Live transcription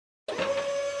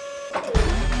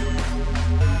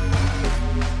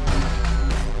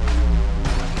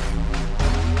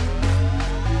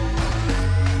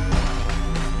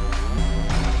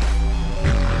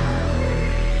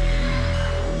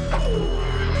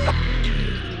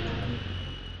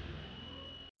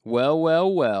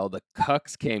Well, the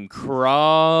cucks came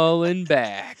crawling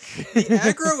back. The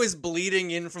aggro is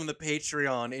bleeding in from the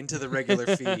Patreon into the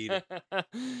regular feed.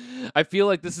 I feel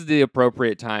like this is the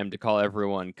appropriate time to call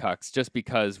everyone cucks, just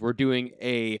because we're doing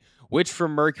a Witch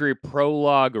from Mercury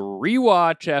Prologue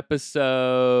Rewatch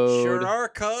episode. Sure are,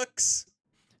 cucks.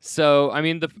 So, I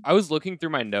mean, I was looking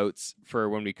through my notes for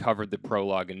when we covered the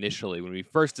Prologue initially, when we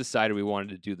first decided we wanted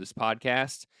to do this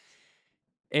podcast.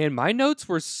 And my notes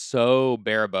were so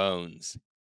bare bones.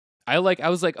 I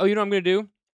was like, oh, you know what I'm going to do?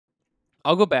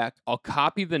 I'll go back, I'll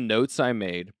copy the notes I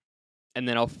made, and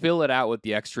then I'll fill it out with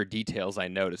the extra details I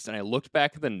noticed. And I looked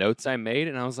back at the notes I made,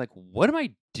 and I was like, what am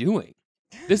I doing?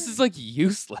 This is, like,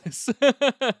 useless.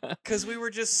 Because we were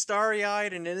just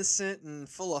starry-eyed and innocent and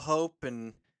full of hope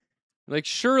and... Like,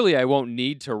 surely I won't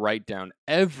need to write down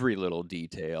every little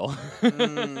detail.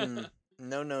 No.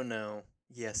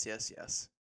 Yes.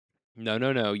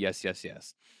 No.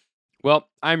 Yes. Well,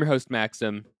 I'm your host,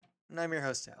 Maxim. And I'm your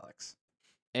host, Alex.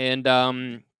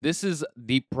 And this is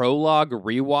the Prologue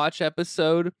Rewatch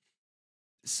episode.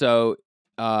 So,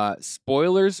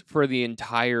 spoilers for the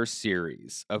entire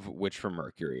series of Witch from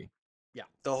Mercury. Yeah,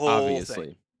 the whole obviously.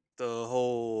 thing. The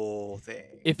whole thing.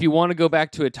 If you want to go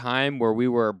back to a time where we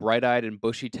were bright-eyed and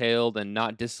bushy-tailed and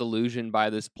not disillusioned by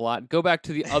this plot, go back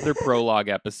to the other Prologue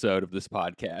episode of this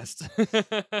podcast.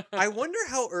 I wonder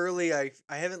how early I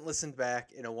haven't listened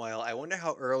back in a while. I wonder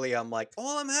how early I'm like,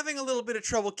 oh, I'm having a little bit of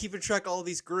trouble keeping track of all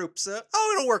these groups.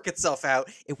 It'll work itself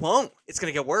out. It won't. It's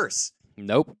going to get worse.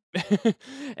 Nope.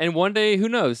 And one day, who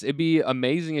knows? It'd be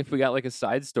amazing if we got like a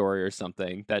side story or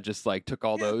something that just like took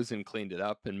all those and cleaned it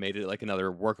up and made it like another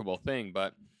workable thing.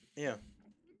 But yeah,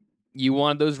 you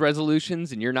want those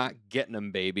resolutions and you're not getting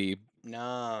them, baby.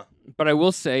 Nah. But I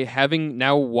will say, having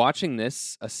now watching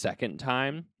this a second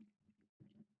time,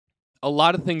 a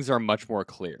lot of things are much more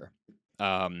clear.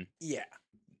 Yeah.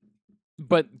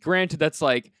 But granted, that's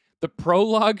like the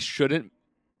prologue shouldn't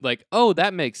like, oh,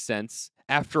 that makes sense.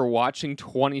 After watching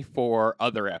 24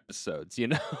 other episodes, you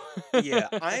know? Yeah,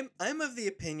 I'm of the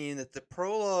opinion that the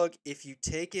prologue, if you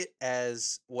take it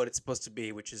as what it's supposed to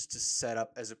be, which is to set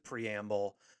up as a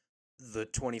preamble the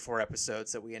 24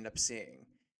 episodes that we end up seeing,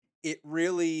 it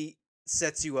really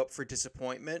sets you up for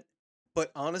disappointment.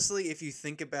 But honestly, if you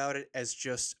think about it as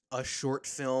just a short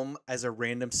film, as a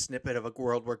random snippet of a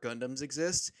world where Gundams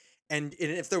exist, and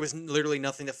if there was literally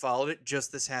nothing that followed it,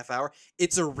 just this half hour,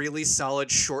 it's a really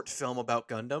solid short film about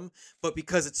Gundam. But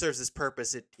because it serves this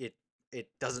purpose, it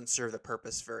doesn't serve the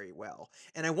purpose very well.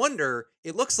 And I wonder,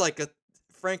 it looks like,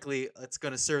 frankly, it's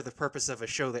going to serve the purpose of a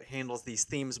show that handles these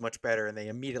themes much better, and they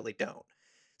immediately don't.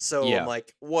 So I'm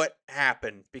like, what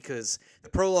happened? Because the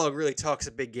prologue really talks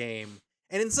a big game.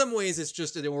 And in some ways, it's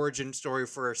just an origin story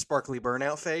for Sparkly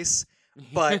Burnout Face.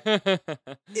 But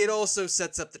it also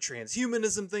sets up the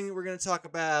transhumanism thing that we're going to talk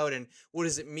about, and what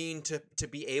does it mean to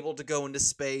be able to go into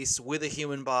space with a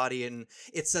human body, and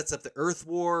it sets up the Earth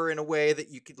War in a way that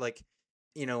you could, like,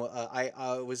 you know,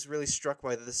 I was really struck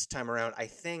by this time around. I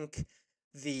think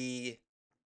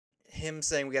him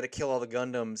saying we got to kill all the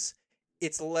Gundams,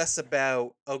 it's less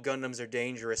about, oh, Gundams are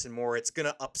dangerous, and more it's going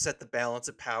to upset the balance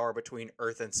of power between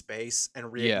Earth and space and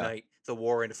reignite the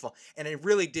war into fall. And it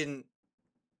really didn't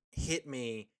hit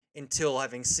me until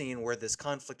having seen where this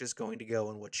conflict is going to go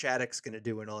and what Shattuck's going to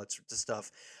do and all that sort of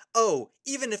stuff. Oh,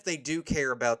 even if they do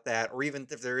care about that, or even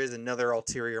if there is another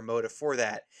ulterior motive for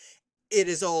that, it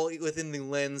is all within the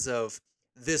lens of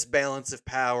this balance of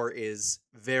power is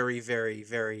very, very,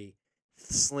 very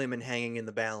slim and hanging in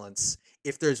the balance.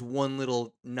 If there's one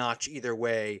little notch either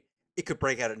way, it could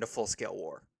break out into full-scale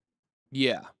war.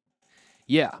 Yeah.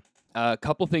 A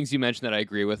couple things you mentioned that I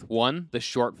agree with. One, the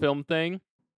short film thing.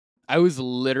 I was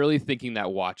literally thinking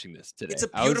that watching this today. It's a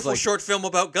beautiful short film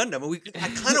about Gundam. I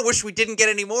kind of wish we didn't get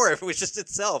any more if it was just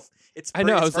itself. I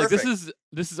know. I was perfect. Like,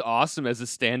 this is awesome as a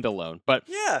standalone. But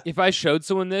if I showed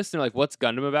someone this and they're like, "What's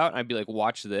Gundam about?" and I'd be like,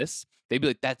 "Watch this." They'd be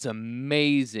like, "That's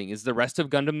amazing. Is the rest of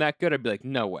Gundam that good?" I'd be like,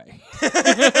 "No way."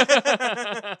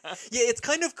 Yeah, it's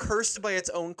kind of cursed by its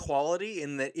own quality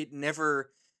in that it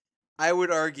never. I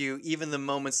would argue, even the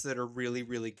moments that are really,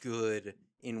 really good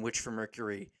in Witch from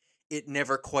Mercury, it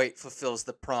never quite fulfills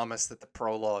the promise that the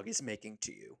prologue is making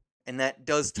to you. And that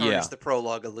does tarnish the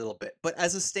prologue a little bit. But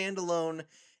as a standalone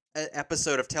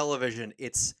episode of television,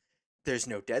 there's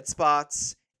no dead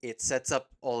spots. It sets up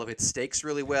all of its stakes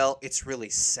really well. It's really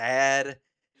sad.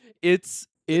 It's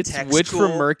It's text Witch from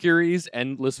cool. Mercury's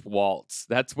Endless Waltz.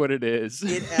 That's what it is.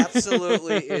 It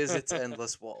absolutely is. It's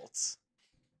Endless Waltz.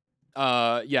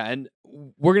 Yeah, and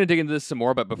we're gonna dig into this some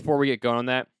more, but before we get going on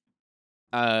that,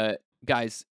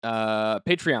 guys,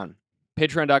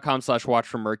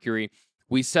 patreon.com/watchfrommercury.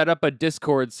 We set up a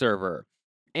Discord server,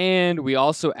 and we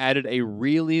also added a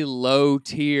really low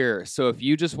tier. So if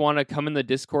you just want to come in the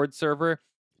Discord server,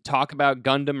 talk about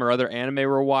Gundam or other anime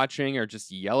we're watching, or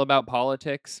just yell about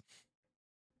politics,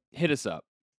 hit us up.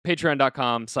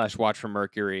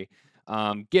 Patreon.com/watchfrommercury.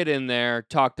 Get in there,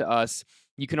 talk to us.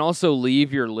 You can also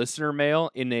leave your listener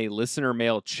mail in a listener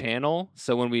mail channel.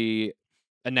 So when we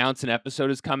announce an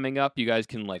episode is coming up, you guys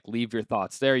can leave your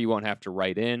thoughts there. You won't have to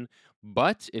write in.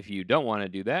 But if you don't want to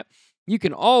do that, you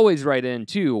can always write in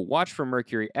to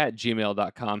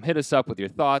watchfrommercury@gmail.com. Hit us up with your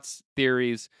thoughts,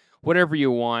 theories, whatever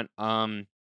you want.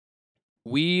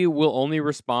 We will only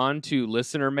respond to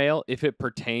listener mail if it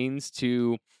pertains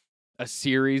to a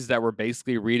series that we're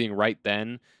basically reading right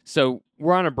then. So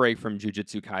we're on a break from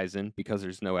Jujutsu Kaisen because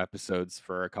there's no episodes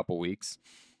for a couple weeks.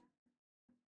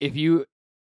 If you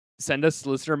send us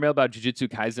listener mail about Jujutsu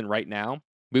Kaisen right now,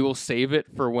 we will save it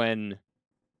for when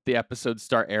the episodes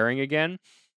start airing again.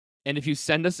 And if you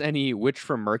send us any Witch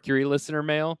from Mercury listener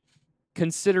mail,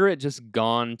 consider it just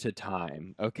gone to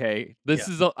time. Okay, I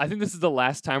think this is the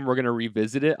last time we're gonna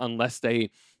revisit it unless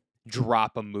they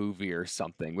drop a movie or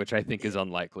something, which I think is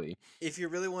unlikely. If you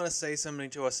really want to say something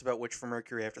to us about Witch from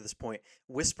Mercury after this point,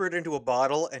 whisper it into a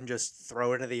bottle and just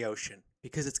throw it into the ocean,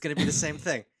 because it's going to be the same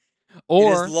thing.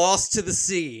 Or it is lost to the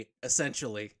sea,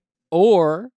 essentially.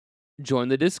 Or join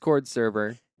the Discord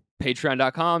server,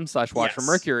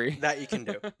 patreon.com/watchfrommercury. That you can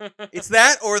do. It's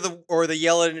that or the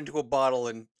yell it into a bottle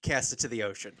and cast it to the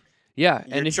ocean. Yeah,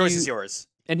 and the choice is yours.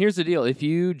 And here's the deal. If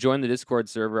you join the Discord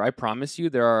server, I promise you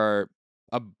there are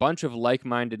a bunch of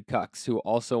like-minded cucks who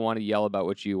also want to yell about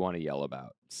what you want to yell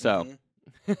about. So,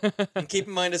 and keep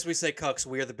in mind, as we say cucks,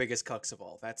 we are the biggest cucks of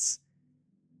all.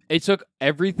 It took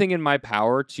everything in my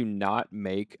power to not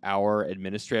make our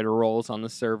administrator roles on the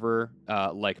server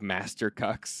like master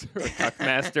cucks or cuck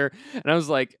master. And I was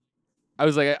like,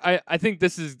 I think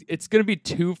it's going to be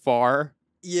too far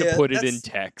to put it in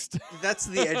text. That's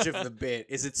the edge of the bit.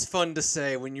 Is it's fun to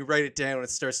say when you write it down, it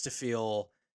starts to feel,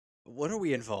 what are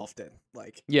we involved in?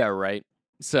 Yeah, right.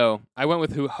 So I went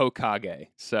with Hokage.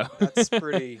 So that's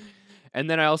pretty. And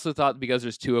then I also thought because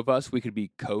there's two of us, we could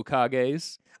be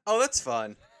Kokages. Oh, that's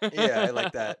fun. Yeah, I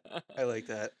like that.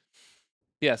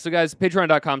 Yeah, so guys,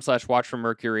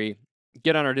 patreon.com/watchfrommercury.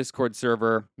 Get on our Discord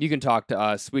server. You can talk to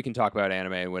us. We can talk about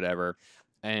anime and whatever.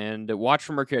 And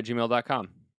watchfrommercury@gmail.com.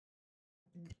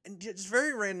 And just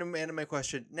very random anime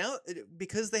question. Now,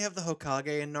 because they have the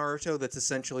Hokage in Naruto that's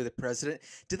essentially the president,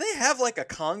 do they have a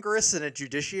Congress and a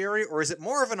judiciary, or is it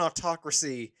more of an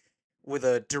autocracy with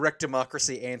a direct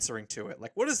democracy answering to it?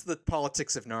 What is the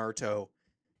politics of Naruto?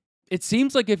 It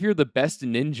seems like if you're the best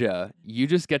ninja, you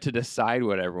just get to decide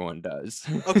what everyone does.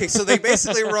 Okay, so they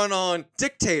basically run on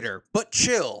dictator, but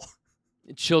chill.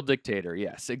 Chill dictator,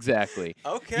 yes, exactly.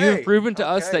 Okay. You have proven to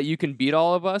us that you can beat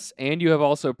all of us, and you have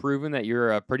also proven that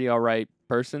you're a pretty alright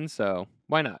person, so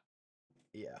why not?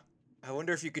 Yeah. I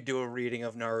wonder if you could do a reading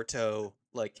of Naruto,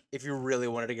 if you really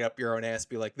wanted to get up your own ass,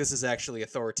 be like, this is actually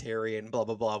authoritarian, blah,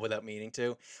 blah, blah, without meaning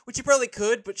to. Which you probably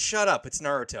could, but shut up, it's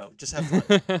Naruto. Just have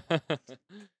fun.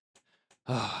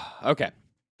 Okay.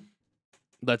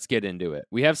 Let's get into it.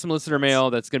 We have some listener mail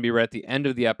that's going to be right at the end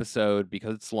of the episode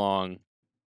because it's long.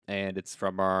 And it's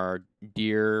from our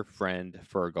dear friend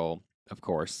Fergal, of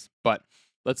course. But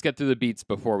let's get through the beats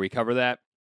before we cover that.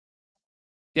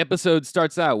 The episode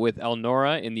starts out with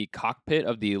Elnora in the cockpit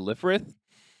of the Lifrith.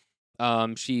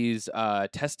 She's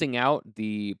testing out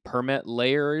the permit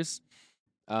layers.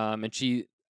 And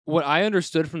what I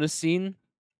understood from this scene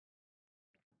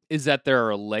is that there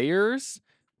are layers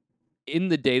in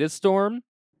the data storm.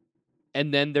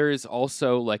 And then there is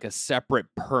also a separate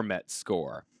permit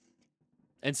score.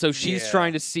 And so she's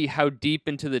trying to see how deep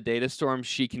into the data storm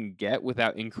she can get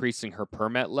without increasing her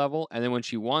permit level. And then when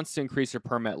she wants to increase her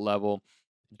permit level,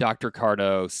 Dr.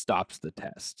 Cardo stops the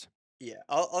test. Yeah,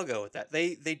 I'll go with that.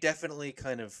 They definitely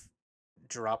kind of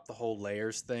drop the whole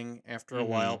layers thing after a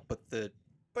while, but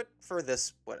for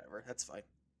this, whatever, that's fine.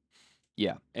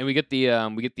 Yeah, and we get the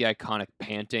iconic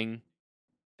panting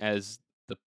as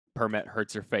the permit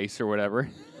hurts her face or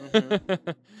whatever.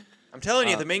 Mm-hmm. I'm telling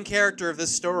you, the main character of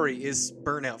this story is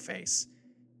Burnout Face.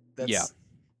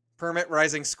 Permit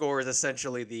rising score is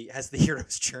essentially has the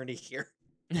hero's journey here.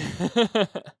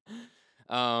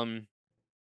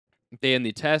 They end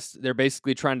the test. They're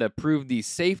basically trying to prove the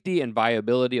safety and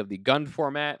viability of the gun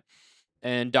format.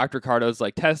 And Dr. Cardo's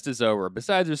like, test is over.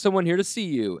 Besides, there's someone here to see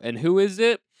you. And who is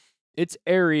it? It's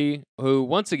Eri, who,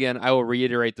 once again, I will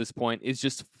reiterate this point, is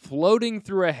just floating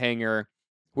through a hangar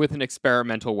with an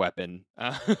experimental weapon.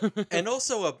 And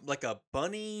also a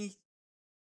bunny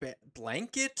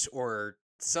blanket or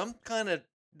some kind of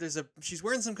she's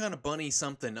wearing some kind of bunny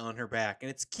something on her back, and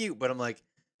it's cute, but I'm like,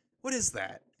 what is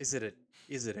that? Is it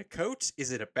a coat?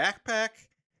 Is it a backpack?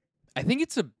 I think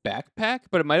it's a backpack,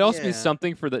 but it might also be Yeah.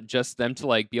 something for just them to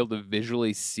like be able to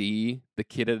visually see the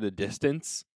kid at a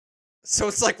distance. So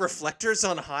it's like reflectors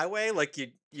on a highway, like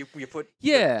you put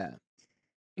Yeah.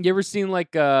 You ever seen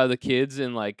like the kids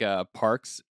in like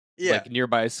parks yeah. like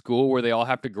nearby a school where they all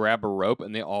have to grab a rope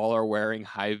and they all are wearing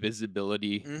high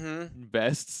visibility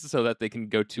vests so that they can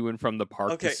go to and from the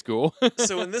park to school?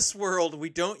 So in this world, we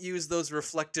don't use those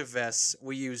reflective vests.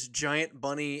 We use giant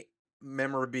bunny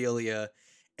memorabilia,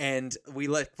 and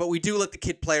but we do let the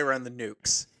kid play around the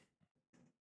nukes.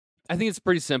 I think it's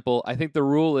pretty simple. I think the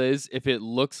rule is if it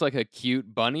looks like a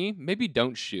cute bunny, maybe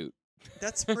don't shoot.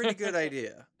 That's a pretty good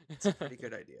idea. It's a pretty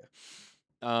good idea.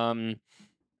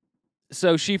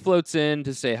 So she floats in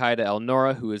to say hi to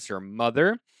Elnora, who is her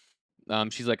mother.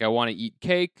 She's like, I want to eat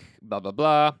cake, blah, blah,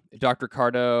 blah. Dr.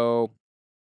 Cardo,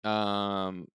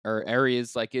 or Eri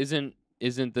is like, isn't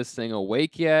this thing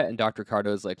awake yet? And Dr.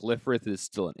 Cardo is like, Lifrith is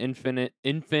still an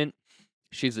infant.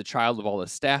 She's a child of all the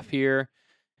staff here.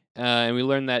 And we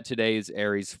learned that today is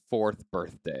Eri's 4th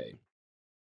birthday.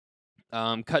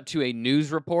 Cut to a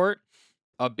news report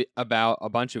about a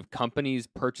bunch of companies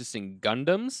purchasing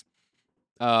Gundams.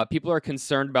 People are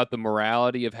concerned about the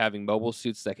morality of having mobile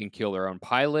suits that can kill their own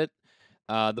pilot.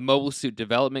 The Mobile Suit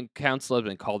Development Council has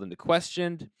been called into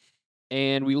question.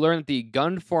 And we learned that the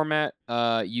gun format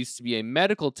used to be a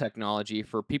medical technology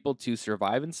for people to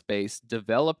survive in space,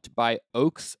 developed by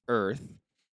Oaks Earth,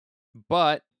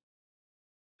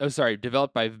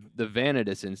 developed by the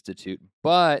Vanadis Institute,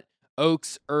 but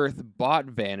Oaks Earth bought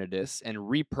Vanadis and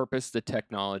repurposed the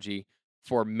technology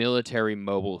for military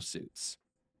mobile suits.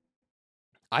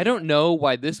 I don't know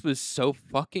why this was so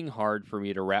fucking hard for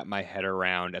me to wrap my head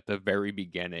around at the very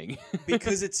beginning.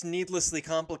 Because it's needlessly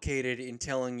complicated in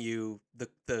telling you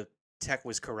the tech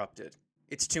was corrupted.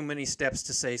 It's too many steps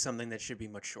to say something that should be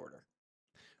much shorter.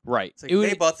 Right. It's like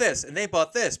they bought this and they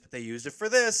bought this, but they used it for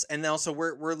this, and also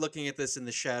we're looking at this in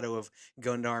the shadow of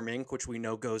Gundam Inc., which we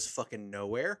know goes fucking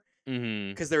nowhere.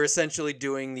 Because they're essentially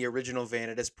doing the original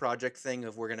Vanadis project thing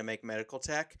of we're gonna make medical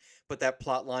tech, but that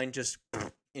plot line just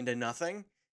into nothing.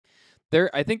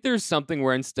 I think there's something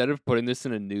where instead of putting this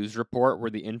in a news report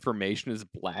where the information is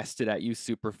blasted at you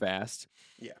super fast,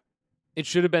 yeah, it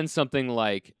should have been something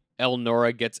like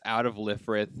Elnora gets out of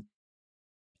Lifrith,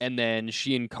 and then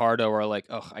she and Cardo are like,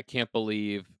 "Ugh, I can't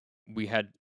believe we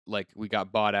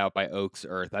got bought out by Oaks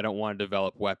Earth. I don't want to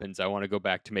develop weapons. I want to go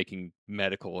back to making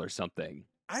medical or something."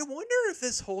 I wonder if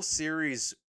this whole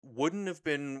series wouldn't have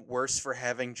been worse for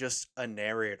having just a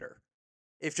narrator.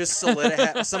 If just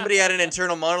somebody had an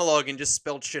internal monologue and just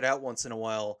spelled shit out once in a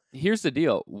while. Here's the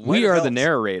deal. We are the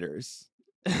narrators.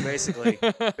 Basically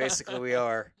we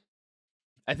are.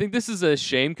 I think this is a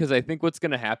shame because I think what's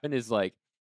going to happen is like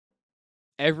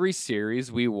every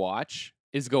series we watch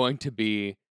is going to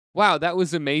be, wow, that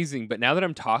was amazing. But now that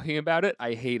I'm talking about it,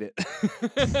 I hate it.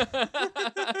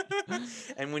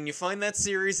 And when you find that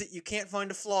series that you can't find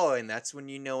a flaw in, that's when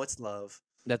you know it's love.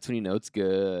 That's when you know it's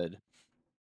good.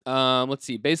 Let's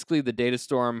see. Basically, the data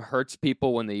storm hurts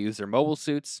people when they use their mobile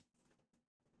suits.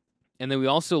 And then we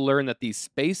also learn that these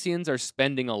Spacians are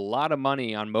spending a lot of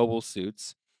money on mobile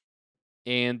suits.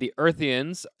 And the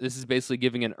Earthians, this is basically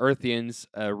giving an Earthians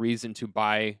a reason to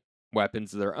buy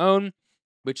weapons of their own,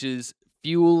 which is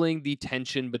fueling the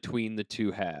tension between the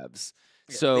two halves.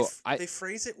 Yeah, so they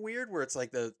phrase it weird where it's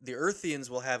like the Earthians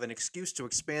will have an excuse to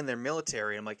expand their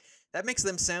military. I'm like, that makes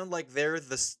them sound like they're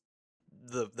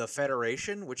the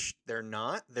Federation, which they're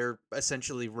not. They're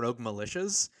essentially rogue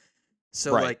militias.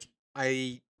 So right. like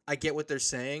I get what they're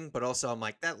saying, but also I'm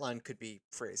like, that line could be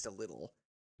phrased a little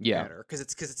better because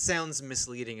it sounds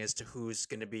misleading as to who's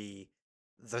going to be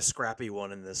the scrappy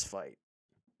one in this fight.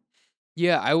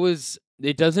 Yeah,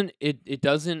 it doesn't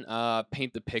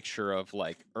paint the picture of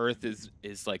like Earth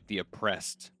is like the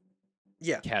oppressed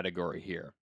category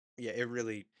here. Yeah, it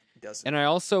really doesn't. And I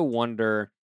also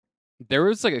wonder, there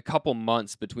was like a couple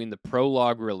months between the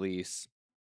prologue release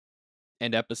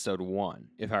and episode 1,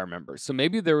 if I remember. So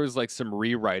maybe there was like some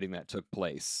rewriting that took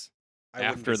place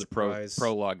after the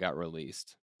prologue got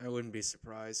released. I wouldn't be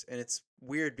surprised. And it's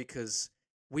weird because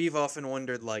we've often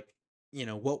wondered, like, you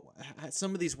know, what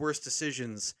some of these worst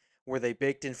decisions were they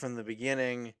baked in from the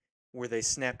beginning, were they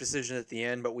snap decisions at the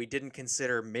end, but we didn't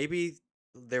consider maybe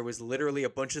there was literally a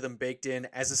bunch of them baked in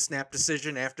as a snap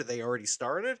decision after they already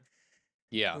started.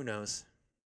 Yeah. Who knows?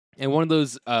 And one of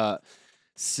those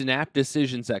snap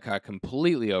decisions that got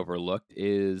completely overlooked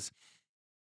is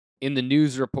in the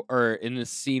news report, or in the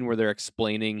scene where they're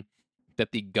explaining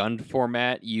that the gun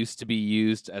format used to be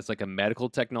used as like a medical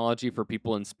technology for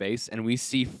people in space, and we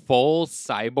see full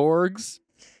cyborgs.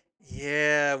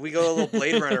 Yeah, we go a little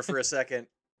Blade Runner for a second.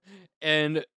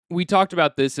 And we talked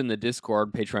about this in the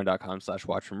Discord,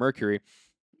 patreon.com/watch for Mercury,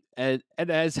 and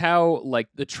as how like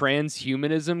the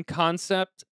transhumanism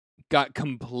concept got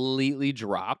completely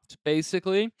dropped,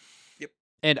 basically. Yep.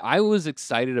 And I was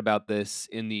excited about this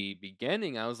in the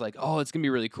beginning. I was like, oh, it's going to be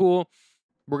really cool.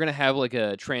 We're going to have like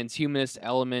a transhumanist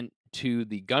element to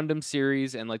the Gundam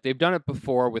series. And like they've done it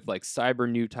before with like cyber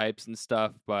new types and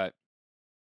stuff, but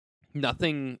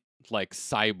nothing like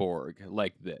cyborg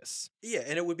like this. Yeah,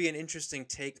 and it would be an interesting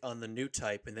take on the new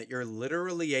type in that you're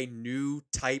literally a new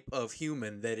type of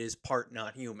human that is part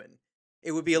not human.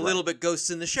 It would be a little bit Ghost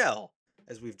in the Shell,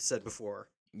 as we've said before.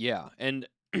 Yeah, and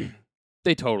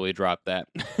they totally dropped that.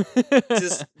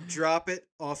 Just drop it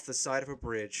off the side of a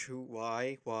bridge.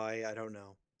 Why, I don't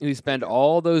know. We spend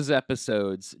all those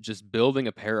episodes just building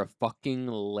a pair of fucking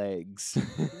legs.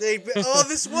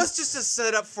 This was just a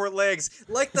setup for legs.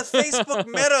 Like the Facebook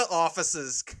Meta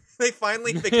offices. They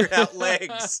finally figured out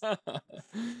legs.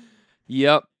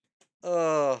 Yep.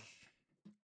 Ugh.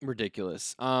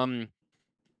 Ridiculous.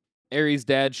 Ari's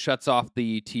dad shuts off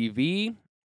the TV.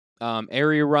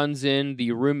 Ari runs in.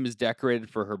 The room is decorated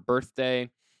for her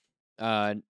birthday.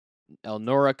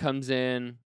 Elnora comes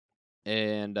in.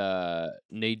 And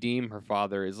Nadim, her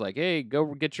father, is like, hey,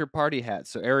 go get your party hat.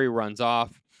 So Ari runs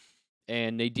off,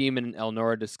 and Nadim and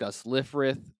Elnora discuss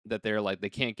Lifrith, that they're like, they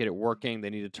can't get it working.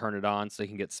 They need to turn it on so they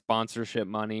can get sponsorship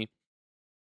money.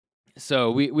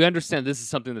 So we understand this is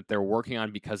something that they're working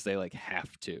on because they like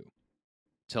have to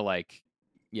like,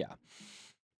 yeah.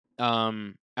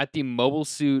 At the Mobile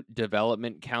Suit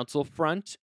Development Council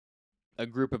front, a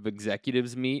group of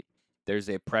executives meet.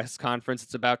 There's a press conference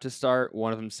that's about to start.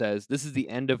 One of them says, this is the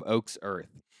end of Oak's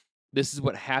Earth. This is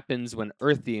what happens when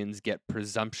Earthians get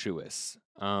presumptuous.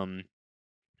 A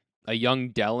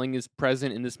young Delling is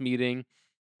present in this meeting,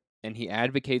 and he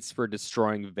advocates for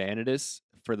destroying Vanitas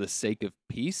for the sake of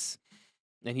peace.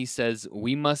 And he says,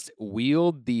 we must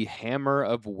wield the hammer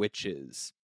of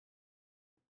witches.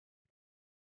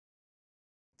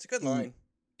 It's a good line.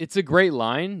 It's a great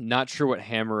line. Not sure what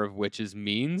hammer of witches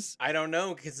means. I don't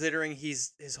know, considering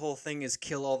his whole thing is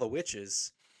kill all the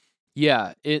witches.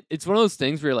 Yeah, it's one of those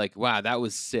things where you're like, wow, that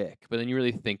was sick. But then you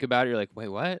really think about it, you're like, wait,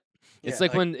 what? It's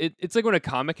like when it's like when a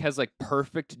comic has like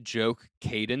perfect joke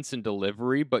cadence and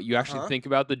delivery, but you actually think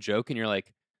about the joke and you're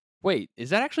like, wait, is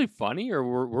that actually funny, or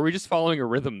were we just following a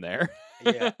rhythm there?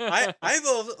 Yeah,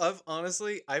 I've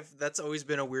honestly, that's always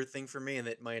been a weird thing for me, in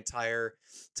that my entire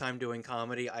time doing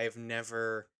comedy, I've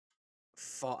never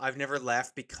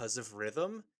laughed because of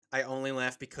rhythm. I only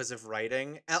laugh because of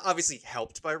writing. Obviously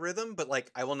helped by rhythm, but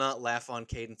like I will not laugh on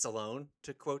cadence alone,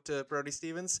 to quote Brody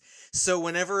Stevens. So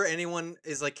whenever anyone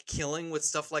is like killing with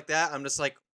stuff like that, I'm just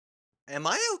like, am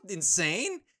I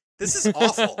insane? This is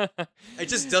awful. It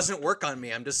just doesn't work on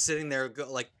me. I'm just sitting there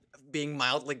like being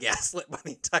mildly gaslit by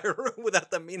the entire room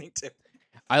without them meaning to.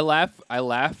 I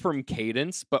laugh from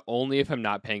cadence, but only if I'm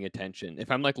not paying attention.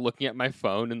 If I'm like looking at my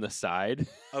phone in the side.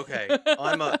 Okay.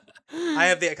 I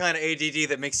have the kind of ADD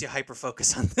that makes you hyper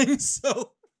focus on things.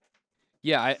 So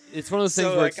yeah, it's one of those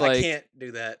things where it's like I can't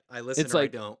do that. I listen it's or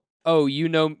like, I don't. Oh,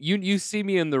 you see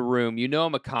me in the room. You know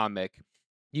I'm a comic.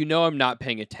 You know I'm not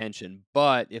paying attention.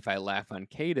 But if I laugh on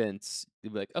cadence,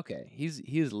 you'll be like, okay, he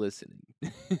is listening.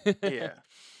 Yeah.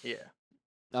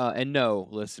 And no,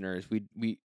 listeners,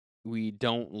 we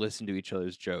don't listen to each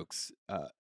other's jokes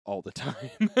all the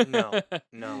time.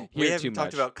 No. We haven't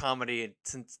talked about comedy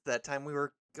since that time we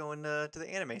were going to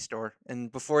the anime store.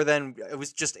 And before then, it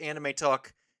was just anime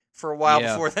talk for a while.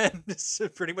 Yeah. Before then.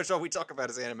 Pretty much all we talk about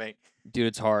is anime. Dude,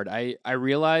 it's hard. I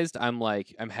realized I'm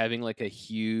having like a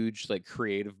huge like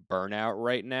creative burnout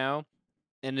right now.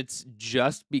 And it's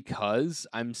just because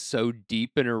I'm so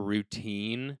deep in a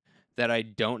routine that I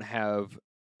don't have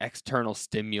external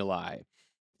stimuli.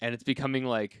 And it's becoming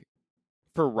like,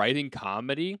 for writing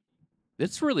comedy,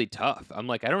 it's really tough. I'm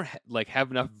like, I don't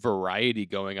have enough variety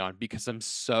going on because I'm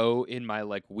so in my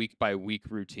like week by week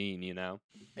routine, you know?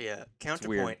 Yeah.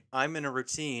 Counterpoint. I'm in a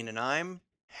routine and I'm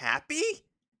happy.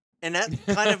 And that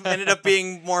kind of ended up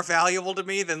being more valuable to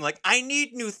me than like, I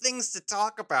need new things to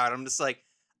talk about. I'm just like,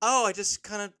 oh, I just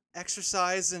kind of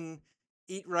exercise and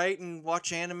eat right and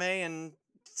watch anime and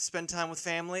spend time with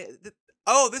family.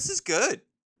 Oh, this is good.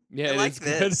 Yeah, I like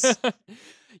this.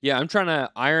 Yeah, I'm trying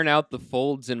to iron out the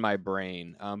folds in my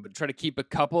brain, but try to keep a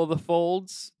couple of the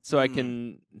folds so I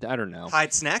can, I don't know,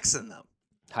 Hide snacks in them.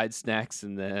 hide snacks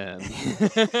in them.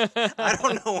 I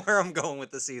don't know where I'm going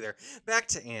with this either. Back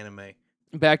to anime.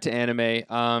 Back to anime.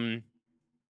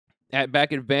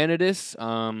 Back at Vanidus,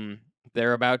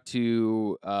 they're about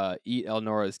to eat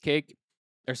Elnora's cake.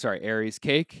 Or sorry, Aries'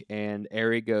 cake, and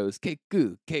Aerie goes, cake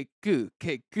goo, cake goo,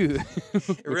 cake goo.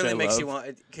 It really makes you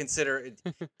want consider it,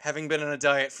 having been on a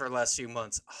diet for the last few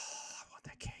months. Oh, I want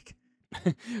that cake.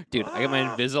 Dude, I got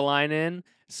my Invisalign in,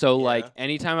 so like Yeah.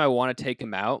 anytime I want to take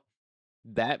him out,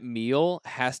 that meal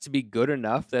has to be good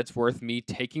enough that's worth me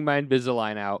taking my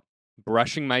Invisalign out,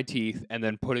 brushing my teeth, and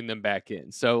then putting them back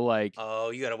in. So like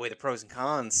Oh, you gotta weigh the pros and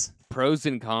cons. pros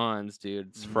and cons, dude.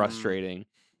 It's frustrating.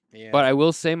 Yeah. But I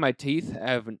will say my teeth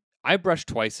I brush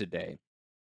twice a day.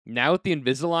 Now with the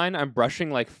Invisalign, I'm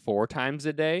brushing like 4 times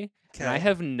a day. And I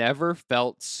have never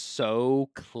felt so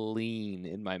clean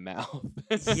in my mouth.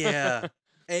 Yeah.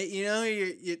 And, you know,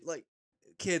 you like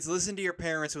kids, listen to your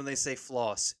parents when they say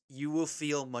floss. You will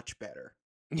feel much better.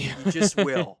 Yeah. You just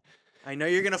will. I know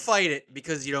you're gonna fight it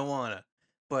because you don't wanna,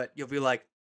 but you'll be like,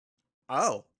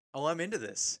 oh, I'm into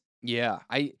this. Yeah,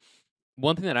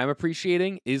 one thing that I'm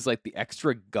appreciating is like the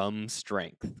extra gum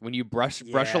strength. When you brush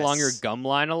along your Yes. gum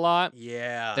line a lot,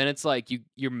 Yeah. then it's like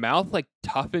your mouth like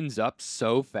toughens up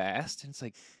so fast. And it's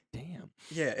like, damn.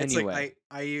 Yeah, it's Anyway. like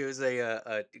I use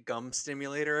a gum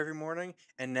stimulator every morning,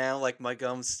 and now like my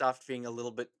gums stopped being a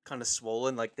little bit kind of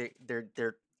swollen, like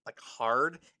they're like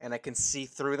hard, and I can see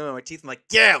through them in my teeth. I'm like,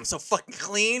 yeah, I'm so fucking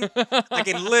clean. I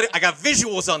got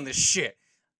visuals on this shit.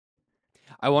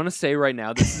 I want to say right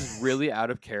now, this is really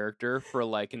out of character for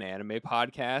like an anime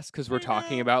podcast because we're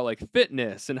talking about like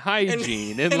fitness and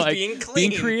hygiene and like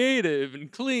being creative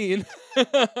and clean.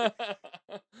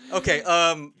 Okay,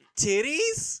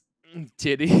 titties,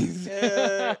 titties,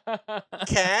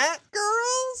 cat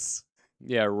girls.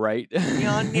 Yeah, right.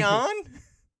 Nyan nyan.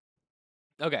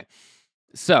 Okay,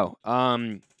 so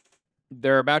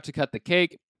they're about to cut the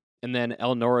cake, and then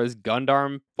Elnora's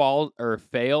Gundam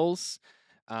fails.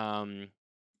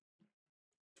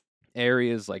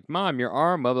 Aerie is like, Mom, your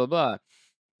arm, blah, blah, blah.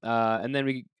 And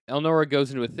then Elnora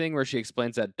goes into a thing where she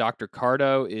explains that Dr.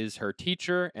 Cardo is her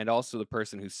teacher and also the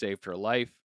person who saved her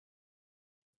life.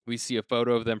 We see a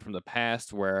photo of them from the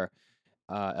past where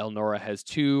Elnora has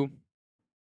 2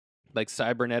 like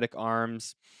cybernetic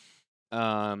arms.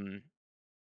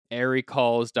 Aerie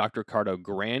calls Dr. Cardo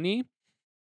Granny.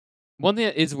 One thing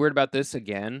that is weird about this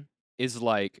again is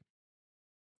like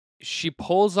she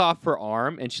pulls off her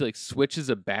arm and she like switches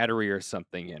a battery or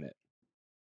something in it.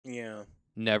 Yeah.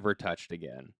 Never touched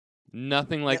again.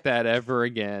 Nothing like that ever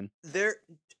again.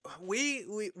 We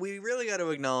really got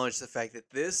to acknowledge the fact that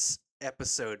this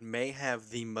episode may have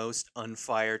the most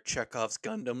unfired Chekhov's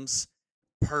Gundams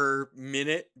per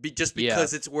minute, just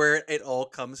because it's where it all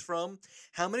comes from.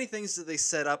 How many things did they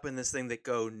set up in this thing that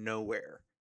go nowhere?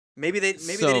 Maybe they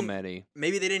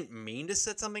didn't mean to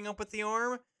set something up with the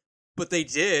arm, but they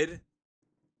did,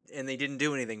 and they didn't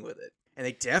do anything with it. And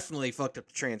they definitely fucked up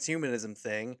the transhumanism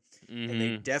thing, and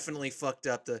they definitely fucked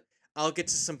up the. I'll get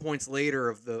to some points later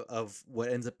of what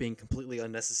ends up being completely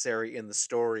unnecessary in the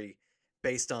story,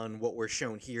 based on what we're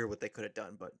shown here, what they could have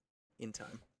done, but in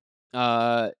time.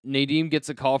 Nadim gets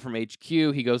a call from HQ.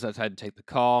 He goes outside to take the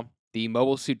call. The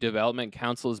Mobile Suit Development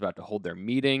Council is about to hold their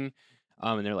meeting,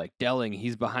 and they're like, Delling,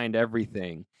 he's behind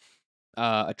everything.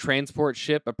 A transport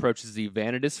ship approaches the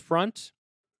Vanidus front.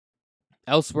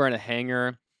 Elsewhere in a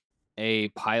hangar, a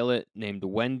pilot named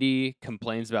Wendy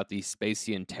complains about the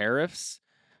Spacian tariffs.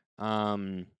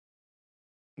 Back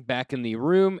in the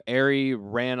room, Aerie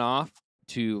ran off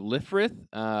to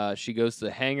Lifrith. She goes to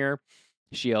the hangar.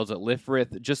 She yells at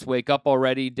Lifrith, just wake up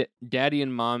already. Daddy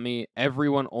and Mommy,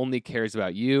 everyone only cares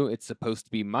about you. It's supposed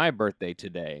to be my birthday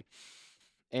today.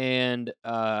 And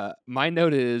my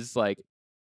note is like,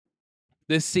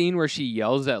 this scene where she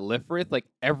yells at Lifrith, like,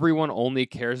 everyone only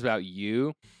cares about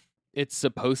you. It's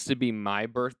supposed to be my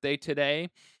birthday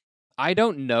today. I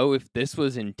don't know if this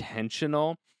was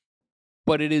intentional,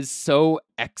 but it is so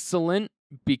excellent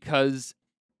because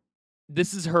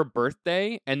this is her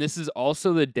birthday, and this is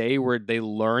also the day where they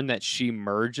learn that she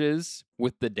merges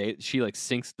with the data. She like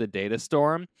syncs the data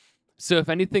storm. So if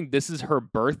anything, this is her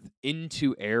birth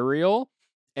into Ariel,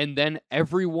 and then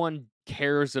everyone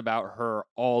cares about her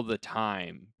all the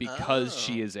time because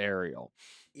she is Ariel.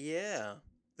 Yeah.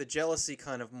 The jealousy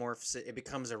kind of morphs it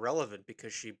becomes irrelevant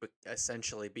because she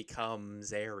essentially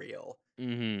becomes Ariel.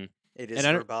 Mm-hmm. It is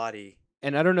her body.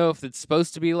 And I don't know if it's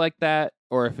supposed to be like that,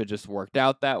 or if it just worked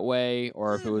out that way,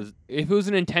 or if it was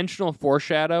an intentional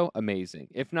foreshadow, amazing.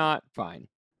 If not, fine.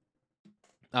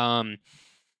 Um,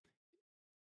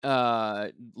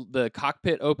 the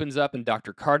cockpit opens up and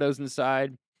Dr. Cardo's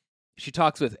inside. She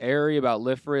talks with Aerie about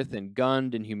Lifrith and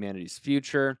Gund and humanity's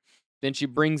future. Then she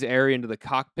brings Aerie into the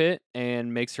cockpit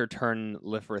and makes her turn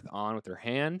Lifrith on with her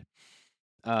hand.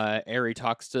 Aerie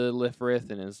talks to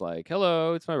Lifrith and is like,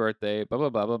 "Hello, it's my birthday, blah, blah,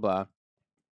 blah, blah,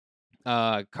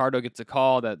 blah." Cardo gets a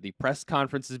call that the press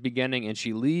conference is beginning, and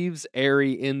she leaves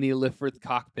Aerie in the Lifrith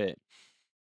cockpit.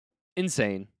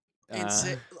 Insane.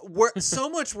 So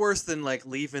much worse than like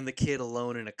leaving the kid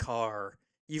alone in a car.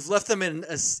 You've left them in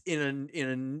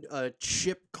a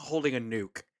ship holding a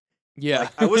nuke. Yeah.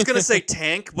 Like, I was gonna say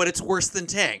tank, but it's worse than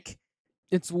tank.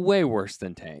 It's way worse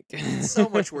than tank. So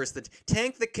much worse than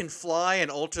tank that can fly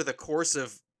and alter the course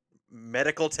of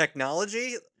medical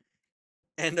technology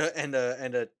and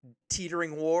a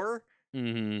teetering war.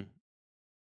 Mm-hmm.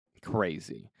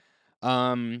 Crazy.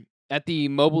 At the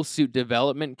Mobile Suit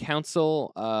Development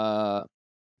Council,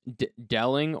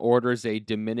 Delling orders a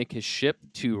Dominicus ship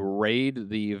to raid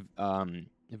the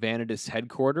Vanadis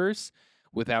headquarters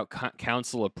without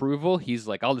council approval. He's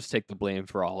like, "I'll just take the blame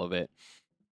for all of it."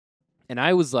 And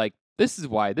I was like, this is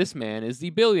why this man is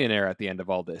the billionaire at the end of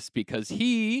all this, because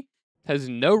he has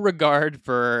no regard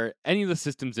for any of the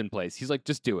systems in place. He's like,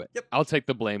 just do it. Yep. I'll take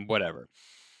the blame, whatever.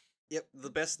 Yep, the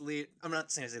best lead. I'm not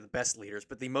saying the best leaders,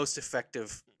 but the most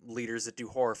effective leaders that do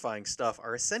horrifying stuff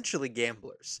are essentially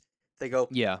gamblers. They go,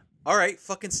 yeah, all right,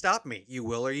 fucking stop me. You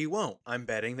will or you won't. I'm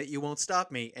betting that you won't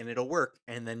stop me, and it'll work.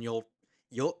 And then you'll.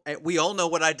 We all know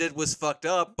what I did was fucked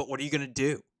up, but what are you gonna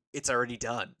do? It's already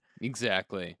done.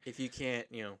 Exactly. If you can't,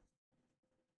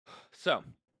 So,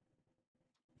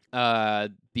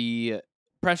 the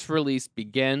press release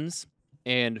begins,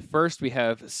 and first we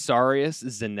have Sarius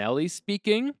Zanelli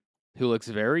speaking, who looks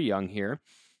very young here.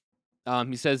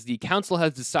 He says the council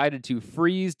has decided to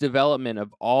freeze development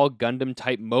of all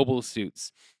Gundam-type mobile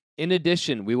suits. In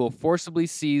addition, we will forcibly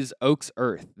seize Oak's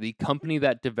Earth, the company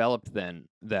that developed them,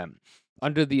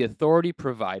 under the authority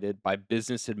provided by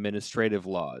business administrative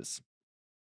laws.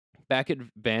 Back at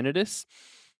Vanadis,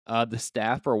 the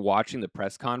staff are watching the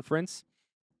press conference.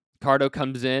 Cardo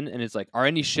comes in and is like, "Are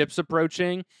any ships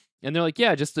approaching?" And they're like,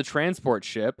 "Yeah, just the transport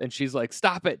ship." And she's like,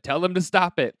 "Stop it. Tell them to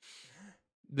stop it."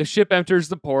 The ship enters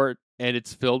the port, and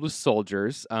it's filled with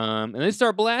soldiers. And they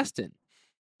start blasting.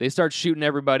 They start shooting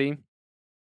everybody.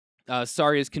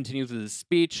 Sarius continues with his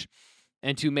speech.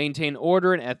 And to maintain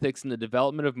order and ethics in the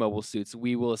development of mobile suits,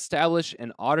 we will establish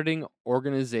an auditing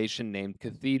organization named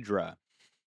Cathedra.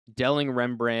 Delling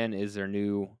Rembrandt is their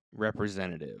new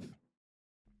representative.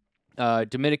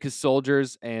 Dominicus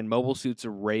soldiers and mobile suits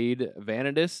raid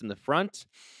Vanadis in the front.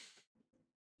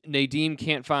 Nadim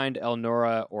can't find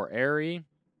Elnora or Aerie.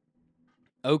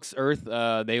 Oak's Earth,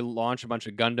 they launch a bunch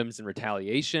of Gundams in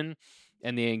retaliation,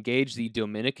 and they engage the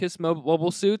Dominicus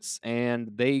mobile suits,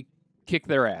 and they kick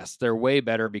their ass. They're way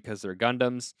better because they're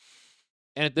Gundams.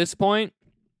 And at this point,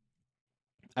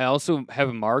 I also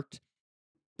have marked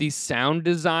the sound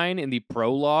design in the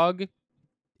prologue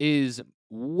is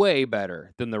way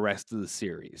better than the rest of the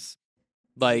series.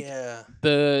 Like, yeah.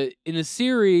 in the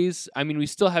series, I mean, we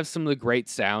still have some of the great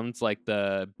sounds, like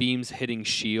the beams hitting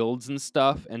shields and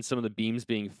stuff, and some of the beams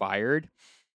being fired.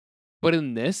 But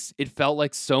in this, it felt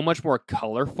like so much more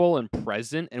colorful and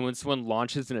present. And when someone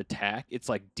launches an attack, it's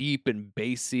like deep and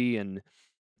bassy and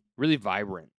really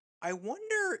vibrant. I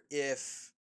wonder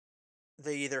if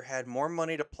they either had more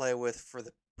money to play with for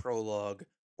the prologue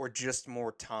or just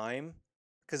more time.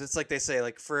 Because it's like they say,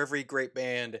 like, for every great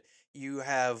band, you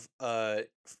have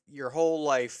your whole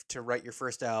life to write your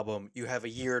first album. You have a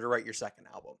year to write your second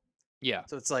album. Yeah.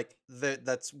 So it's like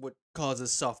that's what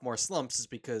causes sophomore slumps, is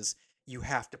because you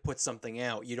have to put something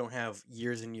out. You don't have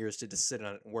years and years to just sit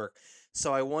on it and work.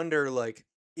 So I wonder, like,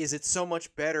 is it so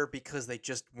much better because they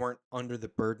just weren't under the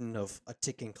burden of a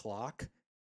ticking clock?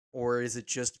 Or is it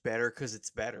just better because it's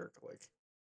better? Like,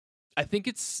 I think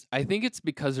it's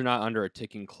because they're not under a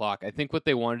ticking clock. I think what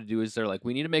they wanted to do is they're like,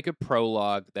 we need to make a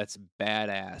prologue that's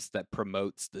badass that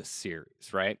promotes this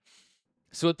series, right?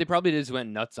 So what they probably did is went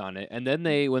nuts on it. And then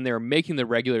when they were making the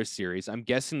regular series, I'm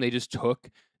guessing they just took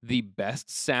the best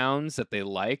sounds that they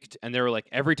liked, and they were like,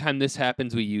 every time this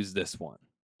happens, we use this one.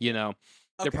 You know? okay,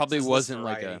 There probably so wasn't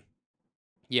like a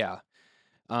yeah.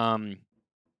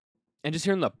 And just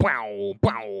hearing the pow,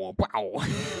 pow, pow.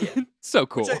 Yeah. So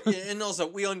cool. And also,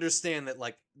 we understand that,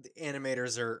 like, the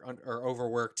animators are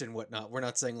overworked and whatnot. We're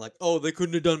not saying, like, oh, they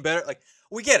couldn't have done better. Like,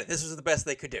 we get it. This was the best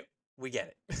they could do. We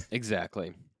get it.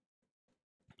 Exactly.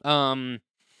 I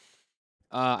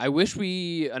wish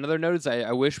another note is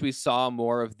I wish we saw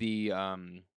more of the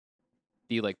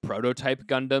like prototype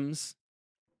Gundams.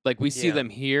 Like, we see Yeah. them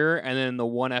here, and then the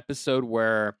one episode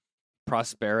where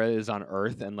Prospera is on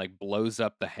Earth and, like, blows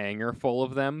up the hangar full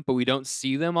of them, but we don't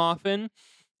see them often.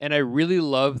 And I really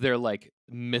love their, like,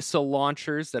 missile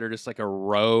launchers that are just, like, a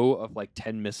row of, like,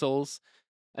 10 missiles.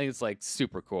 I think it's, like,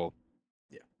 super cool.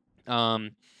 Yeah.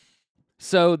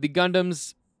 So the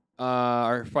Gundams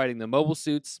are fighting the mobile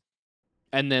suits,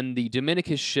 and then the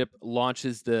Dominicus ship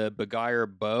launches the Beguire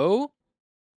Bow,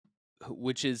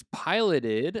 which is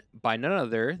piloted by none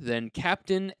other than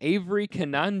Captain Avery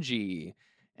Kananji,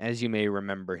 as you may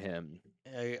remember him.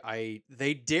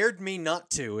 They dared me not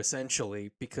to,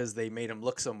 essentially, because they made him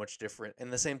look so much different.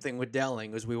 And the same thing with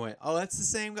Dowling, as we went, oh, that's the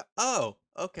same guy. Oh,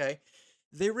 okay.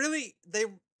 They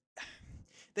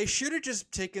should have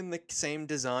just taken the same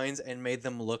designs and made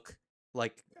them look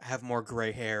like have more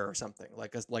gray hair or something,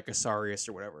 like a Sarius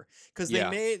or whatever. Because Yeah.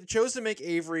 they chose to make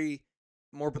Avery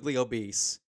morbidly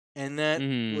obese, and that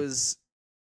was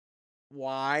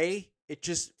why. It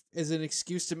just is an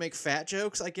excuse to make fat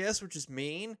jokes, I guess, which is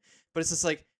mean. But it's just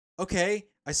like, okay,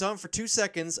 I saw him for 2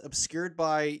 seconds, obscured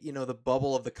by, the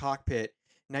bubble of the cockpit.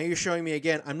 Now you're showing me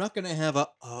again. I'm not gonna have a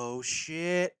oh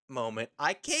shit moment.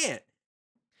 I can't.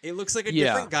 It looks like a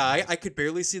different guy. I could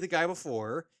barely see the guy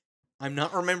before. I'm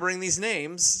not remembering these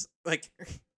names. Like,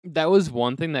 that was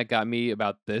one thing that got me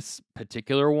about this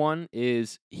particular one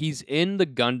is he's in the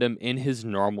Gundam in his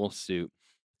normal suit.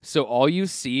 So all you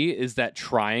see is that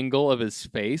triangle of his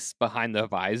face behind the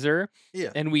visor,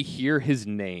 yeah. and we hear his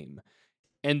name.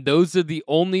 And those are the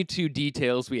only two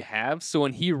details we have. So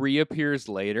when he reappears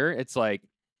later, it's like,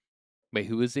 wait,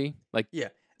 who is he? Like, yeah.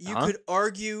 You could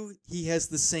argue he has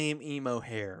the same emo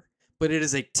hair, but it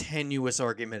is a tenuous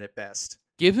argument at best.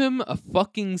 Give him a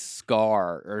fucking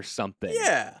scar or something.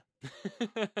 Yeah.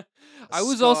 I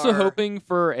was also hoping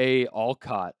for a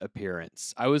Alcott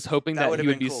appearance. I was hoping that he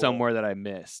would be cool. somewhere that I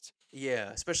missed.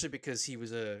 Yeah, especially because he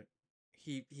was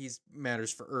he's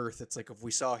matters for Earth. It's like if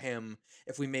we saw him,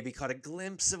 if we maybe caught a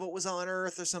glimpse of what was on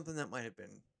Earth or something, that might have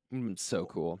been so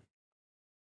cool.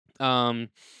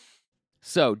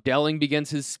 So Delling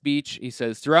begins his speech. He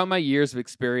says, "Throughout my years of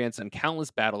experience on countless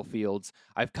battlefields,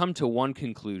 I've come to one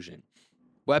conclusion.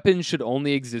 Weapons should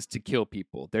only exist to kill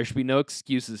people. There should be no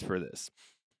excuses for this.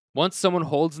 Once someone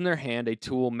holds in their hand a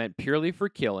tool meant purely for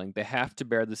killing, they have to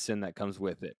bear the sin that comes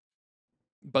with it.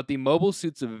 But the mobile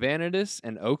suits of Vanidus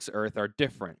and Oak's Earth are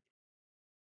different.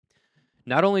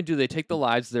 Not only do they take the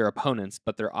lives of their opponents,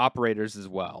 but their operators as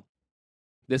well.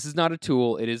 This is not a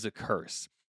tool, it is a curse.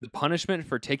 The punishment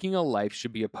for taking a life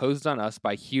should be imposed on us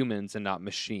by humans and not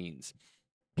machines.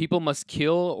 People must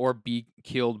kill or be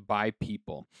killed by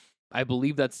people. I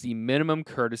believe that's the minimum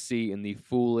courtesy in the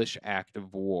foolish act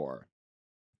of war."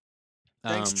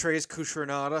 Thanks, Trace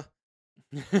Kushranada.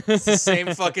 It's the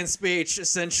same fucking speech,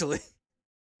 essentially.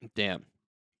 Damn.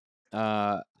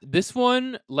 This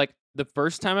one, like, the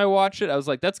first time I watched it, I was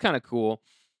like, that's kind of cool.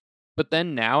 But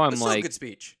then now I'm like, good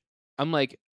speech. I'm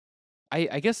like,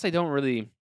 I guess I don't really,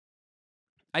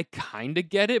 I kind of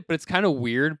get it, but it's kind of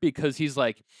weird because he's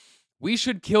like, we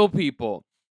should kill people,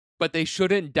 but they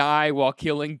shouldn't die while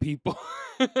killing people.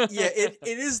 Yeah, it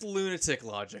is lunatic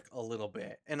logic a little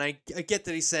bit. And I get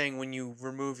that he's saying when you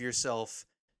remove yourself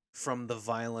from the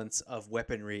violence of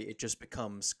weaponry, it just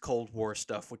becomes Cold War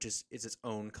stuff, which is its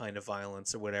own kind of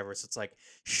violence or whatever. So it's like,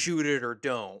 shoot it or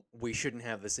don't. We shouldn't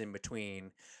have this in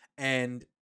between. And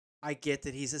I get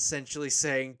that he's essentially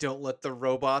saying, don't let the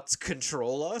robots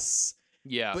control us.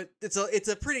 Yeah. But it's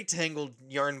a pretty tangled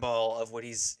yarn ball of what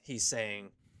he's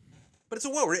saying. But it's a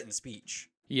well-written speech.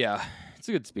 Yeah, it's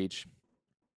a good speech.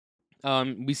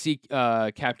 We see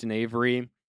Captain Avery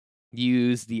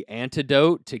use the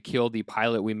antidote to kill the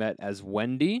pilot we met as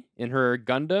Wendy in her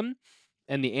Gundam.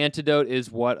 And the antidote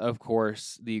is what, of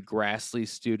course, the Grassley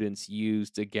students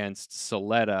used against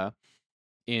Soletta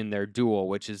in their duel,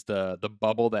 which is the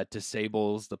bubble that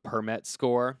disables the Permet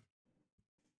score.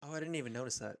 Oh, I didn't even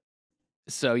notice that.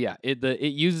 So yeah, it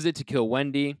uses it to kill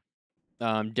Wendy.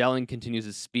 Delling continues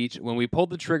his speech. "When we pull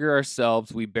the trigger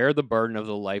ourselves, we bear the burden of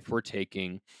the life we're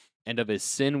taking, and of a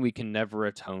sin we can never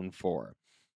atone for."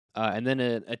 And then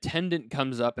an attendant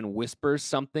comes up and whispers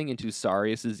something into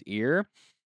Sarius's ear,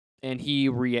 and he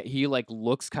like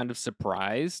looks kind of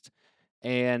surprised,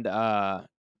 and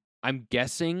I'm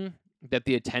guessing that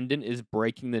the attendant is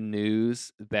breaking the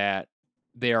news that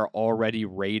they are already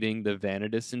raiding the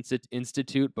Vanidus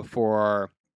Institute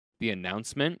before the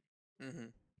announcement.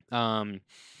 Mm-hmm.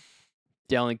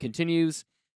 Delling continues,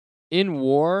 "In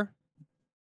war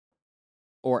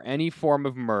or any form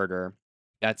of murder,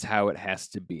 that's how it has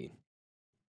to be."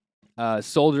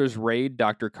 Soldiers raid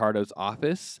Dr. Cardo's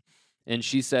office, and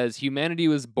she says, "Humanity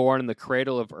was born in the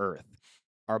cradle of Earth.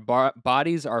 Our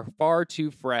bodies are far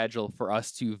too fragile for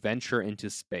us to venture into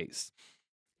space.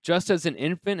 Just as an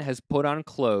infant has put on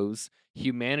clothes,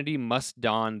 humanity must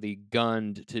don the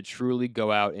Gund to truly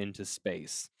go out into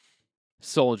space.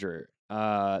 Soldier.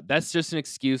 That's just an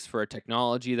excuse for a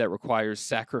technology that requires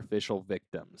sacrificial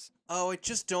victims. Oh, it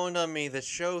just dawned on me. The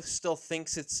show still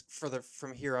thinks it's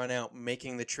from here on out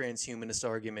making the transhumanist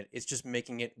argument. It's just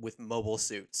making it with mobile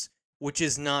suits, which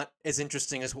is not as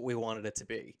interesting as what we wanted it to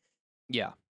be.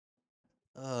 Yeah.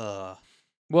 Uh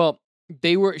Well,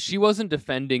 she wasn't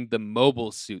defending the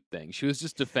mobile suit thing. She was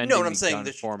just defending no, what I'm the saying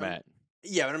gun format.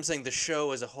 yeah, but I'm saying the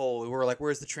show as a whole. We were like,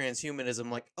 where's the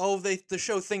transhumanism? Like, oh, the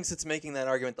show thinks it's making that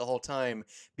argument the whole time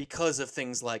because of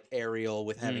things like Ariel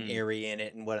with having Airy in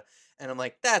it and what. And I'm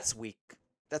like, that's weak.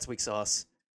 That's weak sauce.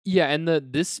 Yeah, and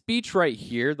this speech right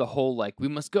here, the whole like we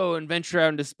must go and venture out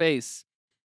into space.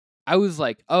 I was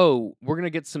like, oh, we're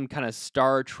gonna get some kind of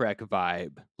Star Trek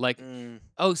vibe. Like,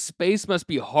 oh, space must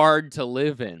be hard to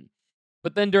live in.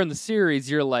 But then during the series,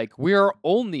 you're like, we are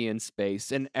only in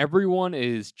space, and everyone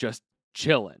is just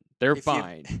chilling. They're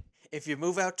fine. If you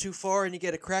move out too far and you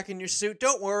get a crack in your suit,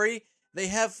 don't worry. They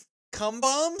have cum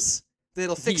bombs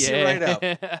that'll fix you right up.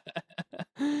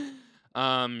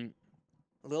 A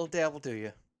little dab will do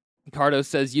you. Cardo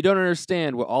says, you don't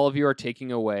understand what all of you are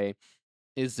taking away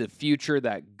is the future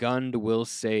that Gund will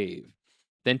save.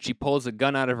 Then she pulls a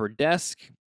gun out of her desk,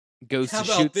 goes to shoot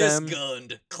them. How about this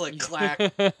Gund? Click,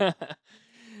 clack.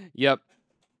 Yep.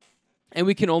 And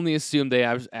we can only assume they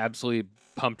absolutely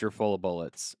pumped her full of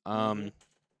bullets.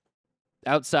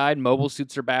 Outside, mobile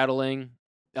suits are battling.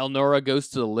 Elnora goes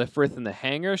to the Lifrith in the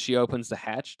hangar. She opens the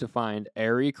hatch to find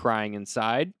Eri crying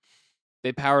inside.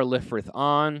 They power Lifrith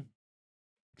on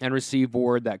and receive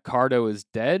word that Cardo is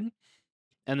dead.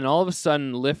 And then all of a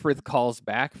sudden, Lifrith calls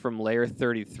back from Layer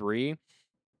 33,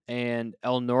 and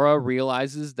Elnora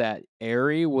realizes that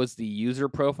Eri was the user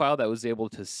profile that was able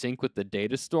to sync with the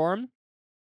data storm.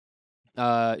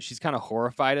 She's kind of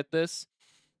horrified at this.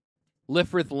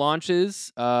 Lifrith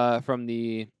launches from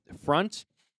the front,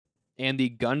 and the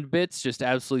gun bits just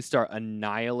absolutely start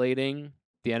annihilating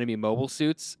the enemy mobile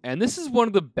suits. And this is one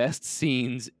of the best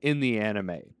scenes in the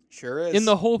anime. Sure is. In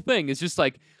the whole thing. It's just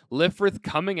like Lifrith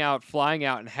coming out, flying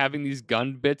out, and having these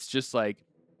gun bits just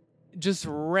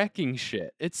wrecking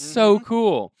shit. It's so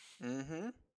cool.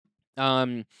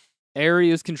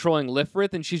 Eri is controlling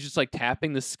Lifrith, and she's just like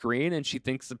tapping the screen, and she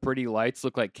thinks the pretty lights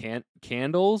look like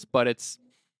candles, but it's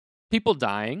people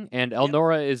dying. And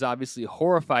Elnora is obviously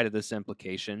horrified at this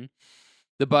implication.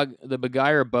 The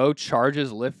Beguire bow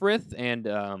charges Lifrith,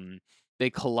 and they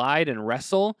collide and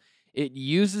wrestle. It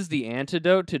uses the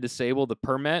antidote to disable the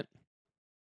permit,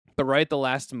 but right at the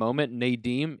last moment,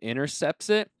 Nadim intercepts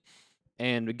it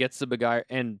and gets the Beguire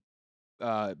and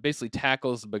basically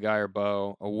tackles the Beguire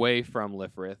bow away from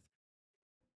Lifrith.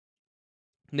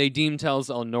 Nadim tells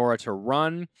Elnora to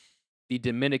run. The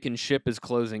Dominicus ship is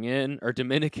closing in.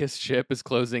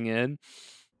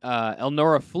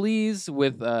 Elnora flees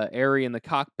with Eri in the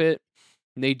cockpit.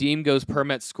 Nadim goes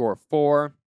permit score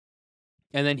 4.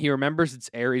 And then he remembers it's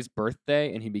Eri's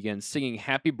birthday, and he begins singing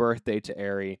happy birthday to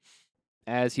Eri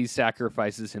as he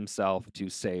sacrifices himself to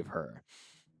save her.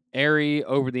 Eri,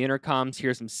 over the intercoms,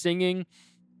 hears him singing,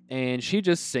 and she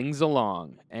just sings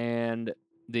along. And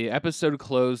the episode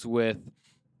closes with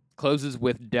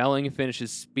Delling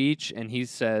finishes speech, and he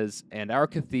says, "And our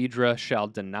cathedra shall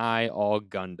deny all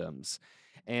Gundams."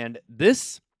 And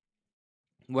this,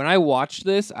 when I watched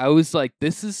this, I was like,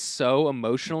 this is so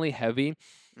emotionally heavy.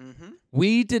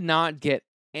 We did not get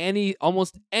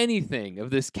almost anything of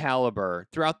this caliber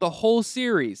throughout the whole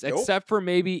series, except for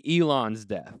maybe Elon's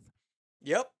death.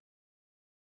 Yep.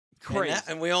 Crazy.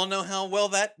 And we all know how well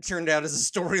that turned out as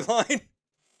a storyline.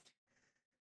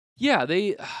 Yeah,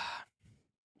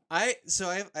 I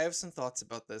have some thoughts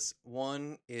about this.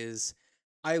 One is,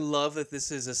 I love that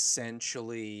this is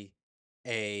essentially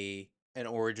an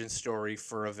origin story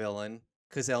for a villain,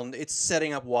 because it's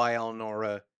setting up why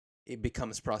Elnora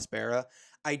becomes Prospera.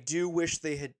 I do wish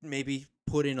they had maybe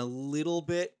put in a little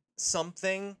bit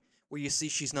something where you see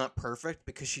she's not perfect,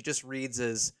 because she just reads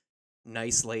as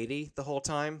nice lady the whole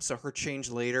time, so her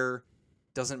change later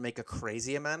doesn't make a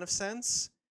crazy amount of sense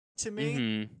to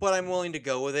me. But I'm willing to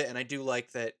go with it, and I do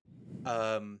like that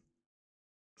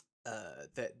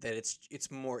that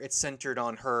it's centered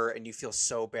on her, and you feel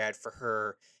so bad for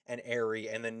her and Eri,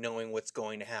 and then knowing what's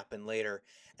going to happen later.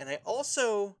 And I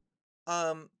also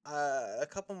a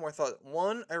couple more thoughts.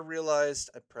 One, I realized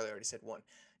I probably already said one.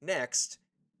 Next,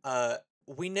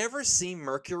 we never see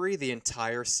Mercury the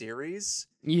entire series.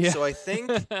 Yeah. So I think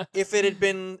if it had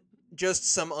been just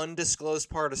some undisclosed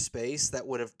part of space, that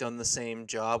would have done the same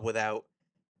job without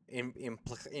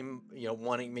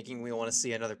making me want to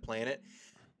see another planet.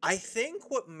 I think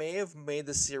what may have made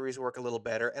the series work a little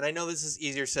better, and I know this is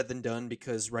easier said than done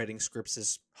because writing scripts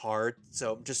is hard,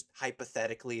 so just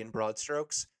hypothetically in broad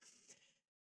strokes.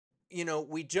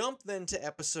 We jump then to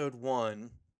episode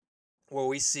 1, where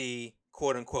we see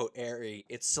quote unquote Eri.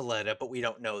 It's Soletta, but we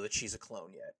don't know that she's a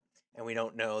clone yet, and we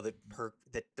don't know that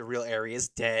the real Eri is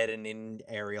dead and in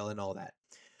Ariel and all that.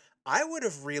 I would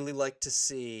have really liked to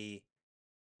see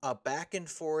a back and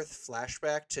forth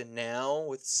flashback to now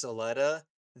with Soletta,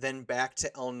 then back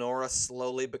to Elnora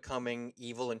slowly becoming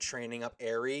evil and training up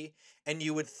Eri, and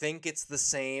you would think it's the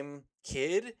same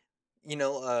kid,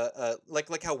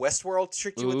 like how Westworld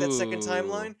tricked you with that second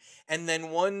timeline, and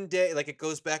then one day, like, it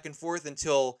goes back and forth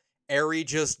until Eri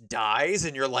just dies,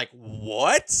 and you're like,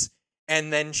 what?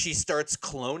 And then she starts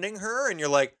cloning her, and you're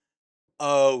like,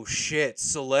 oh shit,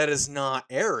 Soletta's not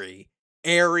Eri.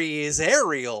 Eri is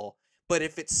Ariel. But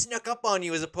if it snuck up on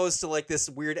you as opposed to like this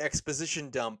weird exposition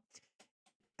dump,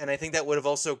 and I think that would have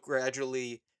also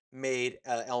gradually made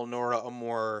Elnora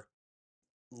a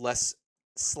less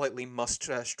slightly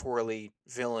mustache twirly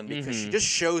villain, because she just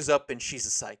shows up and she's a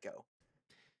psycho.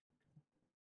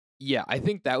 Yeah, I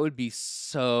think that would be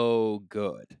so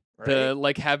good.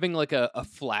 Right? Having like a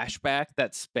flashback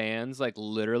that spans like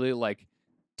literally like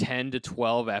 10 to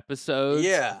 12 episodes,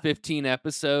 15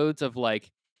 episodes of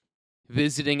like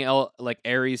visiting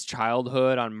Ares'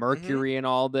 childhood on Mercury and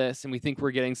all this, and we think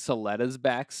we're getting Soletta's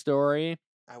backstory.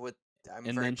 I'm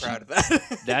very proud of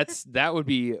that. That would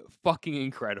be fucking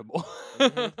incredible.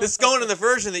 This is going in the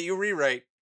version that you rewrite.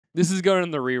 This is going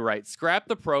in the rewrite. Scrap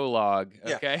the prologue,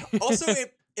 okay? Yeah. Also,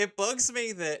 it bugs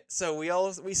me that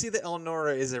we see that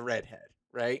Elnora is a redhead,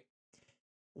 right?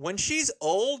 When she's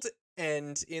old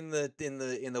and in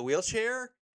the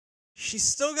wheelchair, she's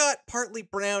still got partly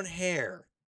brown hair.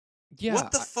 Yeah.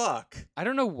 What the fuck? I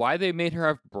don't know why they made her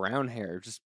have brown hair.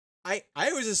 Just I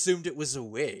always assumed it was a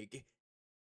wig,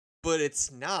 but it's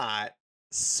not.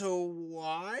 So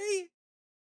why?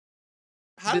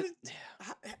 I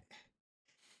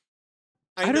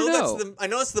know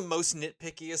it's the most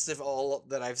nitpickiest of all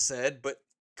that I've said, but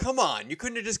come on, you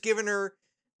couldn't have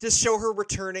just show her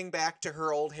returning back to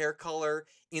her old hair color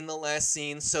in the last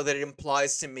scene so that it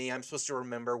implies to me I'm supposed to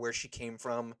remember where she came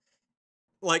from.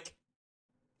 Like,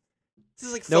 this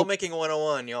is like filmmaking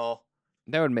 101, y'all.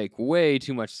 That would make way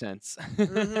too much sense.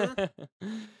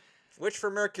 Which for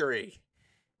Mercury,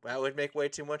 that would make way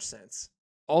too much sense.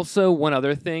 Also, one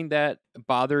other thing that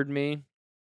bothered me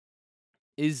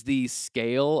is the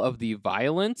scale of the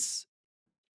violence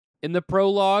in the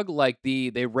prologue. Like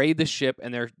they raid the ship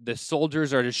and the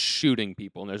soldiers are just shooting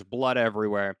people and there's blood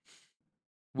everywhere.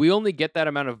 We only get that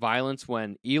amount of violence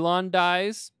when Elon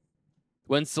dies,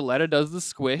 when Soletta does the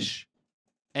squish,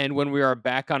 and when we are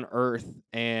back on Earth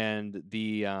and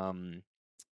the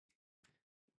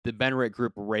Benrick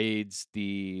group raids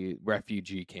the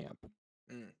refugee camp.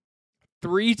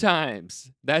 3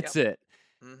 times. That's it.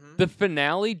 The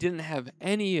finale didn't have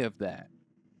any of that.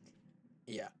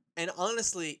 Yeah. And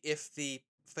honestly, if the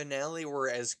finale were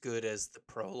as good as the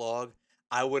prologue,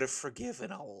 I would have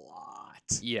forgiven a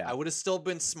lot. Yeah. I would have still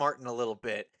been smarting a little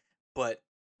bit, but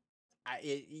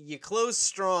you close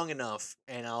strong enough,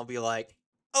 and I'll be like,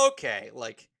 okay,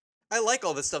 like, I like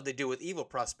all the stuff they do with Evil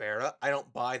Prospera. I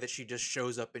don't buy that she just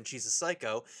shows up and she's a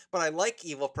psycho, but I like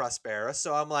Evil Prospera,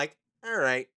 so I'm like, all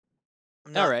right.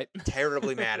 I'm not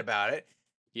terribly mad about it.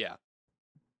 Yeah.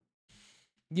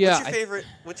 Yeah.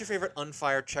 What's your favorite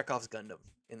unfired Chekhov's Gundam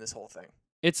in this whole thing?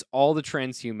 It's all the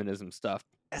transhumanism stuff.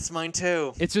 That's mine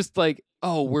too. It's just like,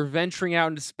 oh, we're venturing out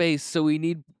into space, so we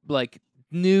need like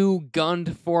new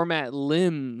Gund format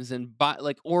limbs and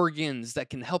organs that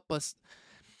can help us.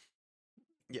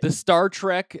 Yeah. The Star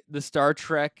Trek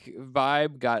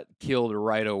vibe got killed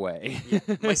right away. Yeah.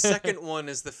 My second one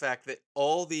is the fact that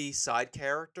all the side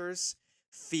characters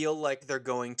feel like they're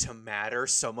going to matter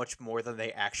so much more than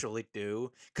they actually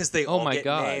do, because they all get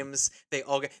names. They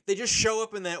just show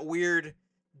up in that weird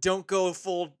don't go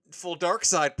full dark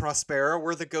side Prospera,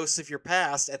 we're the ghosts of your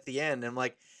past at the end. I'm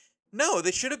like, no,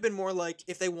 they should have been more like,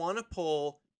 if they want to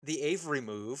pull the Avery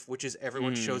move, which is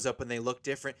everyone shows up and they look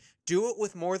different, do it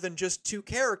with more than just 2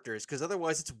 characters, because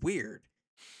otherwise it's weird.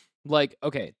 Like,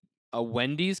 okay, a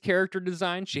Wendy's character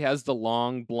design, she has the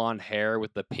long blonde hair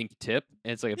with the pink tip,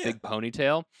 and it's like a big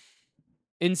ponytail.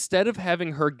 Instead of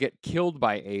having her get killed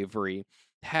by Avery,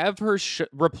 have her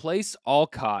replace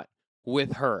Alcott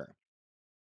with her.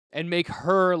 And make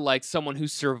her like someone who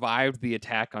survived the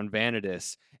attack on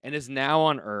Vanadis and is now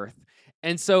on Earth.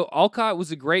 And so Alcott was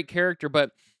a great character,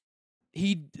 but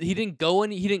he didn't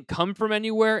come from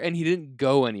anywhere, and he didn't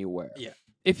go anywhere. Yeah.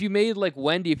 if you made like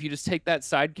Wendy, if you just take that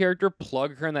side character,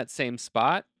 plug her in that same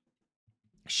spot,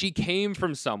 she came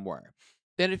from somewhere.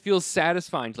 Then it feels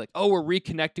satisfying. Like, oh, we're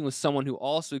reconnecting with someone who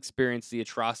also experienced the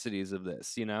atrocities of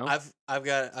this, you know? I've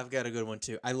got a good one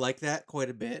too. I like that quite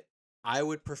a bit. I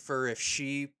would prefer if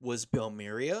she was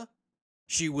Belmeria.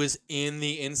 She was in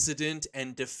the incident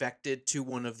and defected to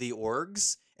one of the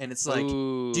orgs, and it's like,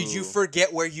 did you Ooh.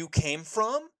 forget where you came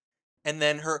from? And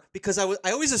then because I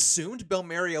always assumed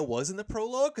Belmeria was in the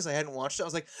prologue because I hadn't watched it. I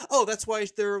was like, oh, that's why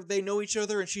they know each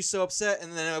other and she's so upset.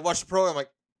 And then I watched the prologue. I'm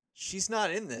like, she's not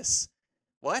in this.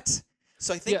 What?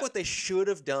 So I think what they should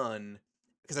have done,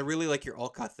 because I really like your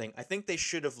Alcott thing. I think they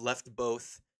should have left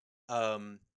both.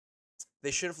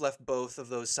 They should have left both of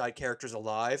those side characters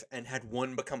alive and had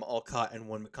one become Alcott and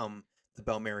one become the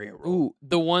Belmeria role. Ooh,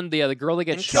 the girl that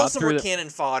gets and shot kill some through more cannon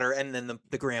fodder, and then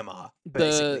the grandma.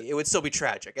 Basically, it would still be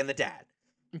tragic, and the dad.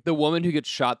 The woman who gets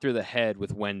shot through the head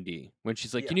with Wendy when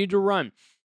she's like, Yeah. you need to run.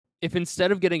 If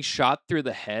instead of getting shot through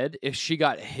the head, if she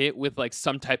got hit with like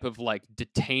some type of like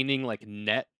detaining like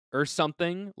net or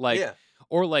something, like,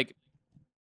 or like,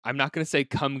 I'm not gonna say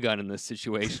cum gun in this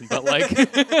situation, but like,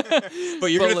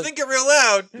 but you're gonna think it real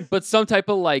loud. But some type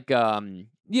of like,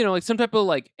 you know, like some type of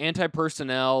like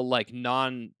anti-personnel, like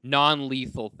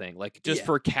non-lethal thing, like just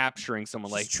for capturing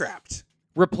someone, like trapped.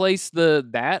 Replace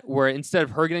that where instead of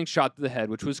her getting shot through the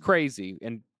head, which was crazy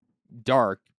and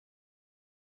dark,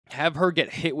 have her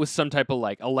get hit with some type of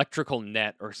like electrical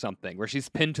net or something where she's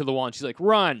pinned to the wall and she's like,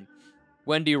 run.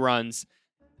 Wendy runs.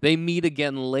 They meet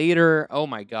again later. Oh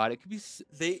my God. It could be.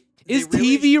 Is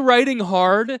TV writing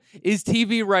hard? Is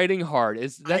TV writing hard?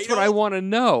 That's what I want to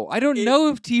know. I don't know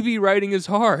if TV writing is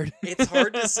hard. It's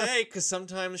hard to say because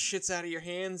sometimes shit's out of your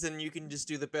hands and you can just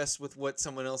do the best with what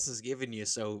someone else has given you.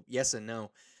 So yes and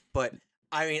no. But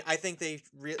I mean, I think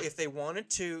if they wanted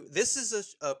to, this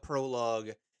is a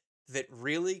prologue that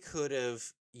really could have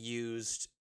used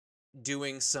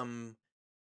doing some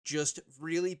just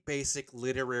really basic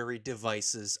literary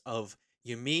devices of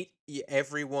you meet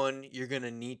everyone you're going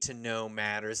to need to know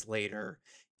matters later.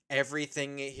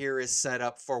 Everything here is set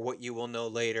up for what you will know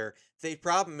later. The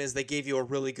problem is they gave you a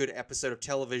really good episode of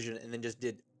television and then just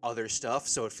did other stuff,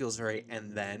 so it feels very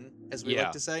and then, as we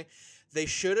like to say. They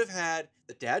should have had,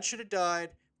 the dad should have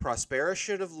died, Prospera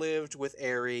should have lived with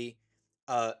Aerie,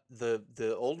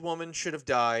 the old woman should have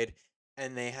died,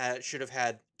 and they should have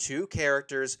had two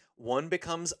characters. One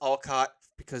becomes Alcott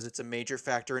because it's a major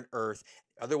factor in Earth.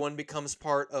 The other one becomes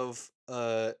part of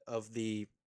the,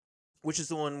 which is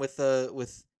the one with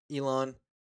Elon,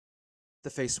 the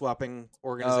face swapping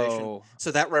organization. Oh.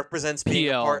 So that represents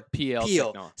being PL, a part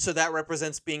PL. So that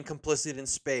represents being complicit in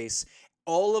space.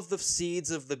 All of the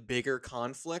seeds of the bigger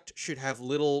conflict should have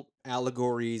little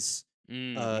allegories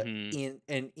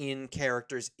in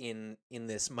characters in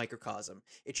this microcosm.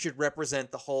 It should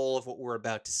represent the whole of what we're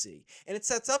about to see, and it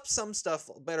sets up some stuff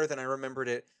better than I remembered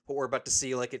it. What we're about to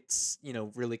see, like it's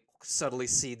really subtly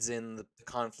seeds in the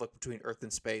conflict between Earth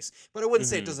and space. But I wouldn't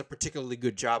say it does a particularly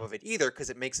good job of it either, because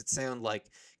it makes it sound like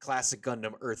classic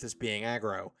Gundam Earth is being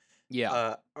aggro.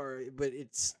 Yeah. But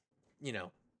it's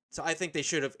So I think they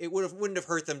should have. It wouldn't have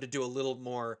hurt them to do a little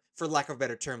more, for lack of a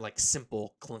better term, like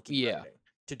simple clunky writing.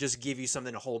 To just give you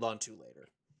something to hold on to later.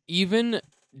 Even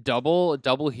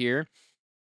double here,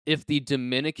 if the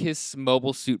Dominicus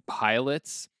mobile suit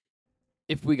pilots,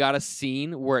 if we got a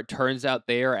scene where it turns out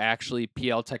they are actually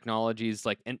PL Technologies,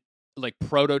 like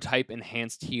prototype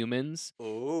enhanced humans,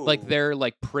 like they're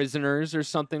like prisoners or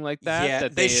something like that. Yeah,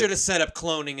 that they should have set up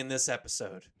cloning in this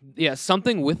episode. Yeah,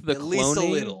 something with the At cloning, least a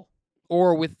little,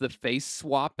 or with the face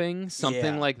swapping,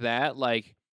 something like that.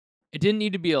 Like, it didn't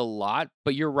need to be a lot,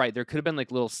 but you're right. There could have been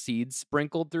like little seeds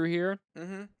sprinkled through here.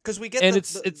 Because we get, and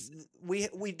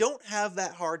we don't have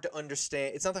that hard to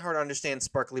understand. It's not that hard to understand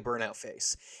sparkly burnout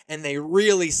face, and they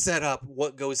really set up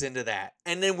what goes into that,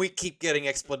 and then we keep getting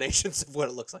explanations of what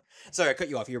it looks like. Sorry, I cut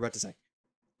you off. You were about to say.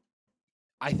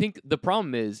 I think the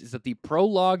problem is that the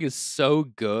prologue is so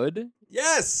good.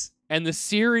 Yes. And the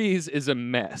series is a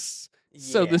mess. Yeah.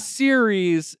 So the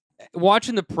series,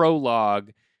 watching the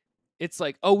prologue, it's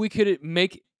like, oh, we could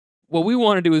make, what we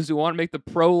want to do is we want to make the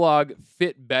prologue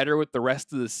fit better with the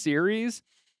rest of the series,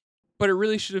 but it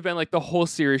really should have been like the whole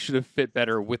series should have fit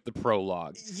better with the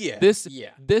prologue. Yeah. This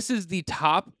is the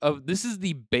this is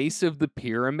the base of the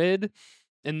pyramid,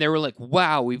 and they were like,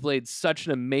 wow, we've laid such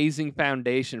an amazing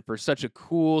foundation for such a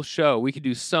cool show. We could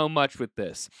do so much with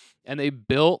this. And they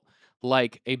built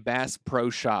like a Bass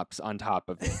Pro Shops on top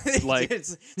of it. Like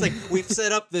it's like we've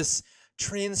set up this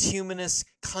transhumanist,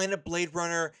 kind of Blade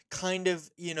Runner, kind of,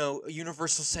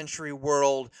 universal century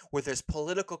world where there's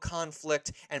political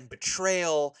conflict and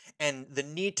betrayal and the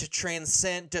need to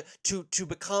transcend, to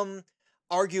become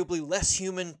arguably less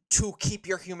human to keep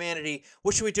your humanity.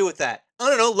 What should we do with that? I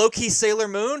don't know, low-key Sailor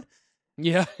Moon?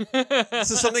 Yeah.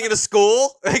 This is something in a school?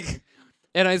 Like,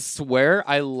 and I swear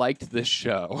I liked this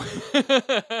show.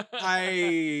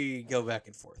 I go back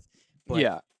and forth. But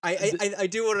yeah. I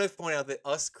do want to point out that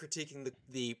us critiquing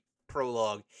the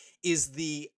prologue is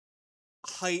the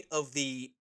height of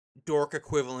the dork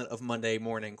equivalent of Monday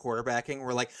morning quarterbacking.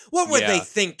 We're like, what were they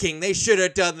thinking? They should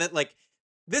have done that. Like,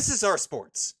 this is our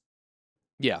sports.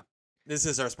 Yeah. This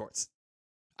is our sports.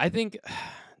 I think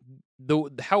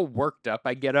how worked up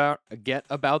I get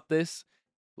about this,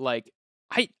 like,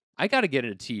 I got to get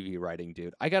into TV writing,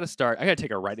 dude. I got to take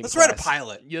a writing class. Let's write a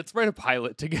pilot. Yeah, let's write a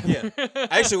pilot together. Yeah.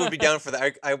 I actually would be down for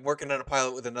that. I'm working on a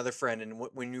pilot with another friend, and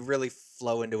when you really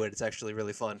flow into it, it's actually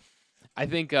really fun. I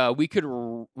think we could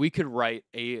write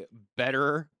a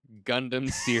better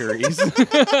Gundam series.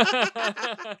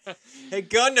 Hey,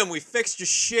 Gundam, we fixed your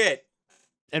shit.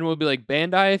 And we'll be like,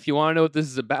 Bandai, if you want to know what this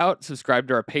is about, subscribe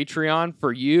to our Patreon.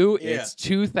 For you, it's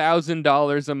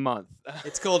 $2,000 a month.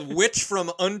 It's called Witch from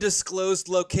Undisclosed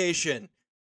Location.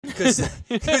 Because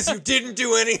you didn't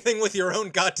do anything with your own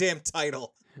goddamn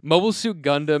title. Mobile Suit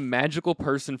Gundam, magical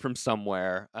person from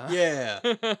somewhere. Yeah.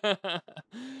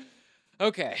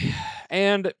 Okay.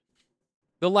 And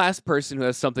the last person who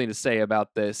has something to say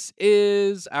about this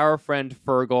is our friend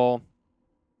Fergal.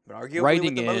 But arguably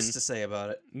with the most to say about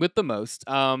it. With the most.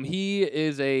 He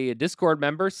is a Discord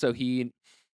member, so he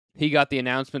got the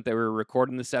announcement that we were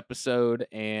recording this episode,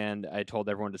 and I told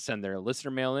everyone to send their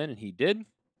listener mail in, and he did.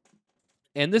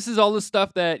 And this is all the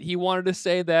stuff that he wanted to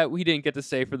say that we didn't get to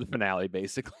say for the finale,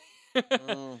 basically.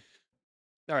 All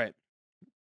right.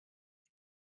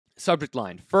 Subject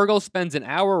line. Fergal spends an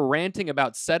hour ranting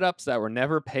about setups that were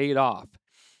never paid off.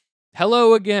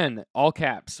 Hello again, all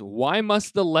caps. Why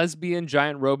must the lesbian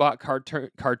giant robot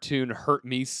cartoon hurt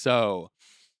me so?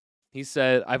 He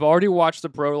said, I've already watched the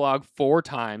prologue 4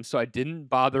 times, so I didn't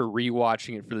bother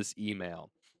rewatching it for this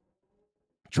email.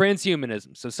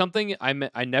 Transhumanism. So something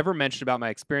I never mentioned about my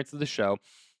experience of the show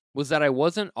was that I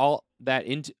wasn't all that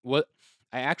into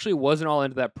I actually wasn't all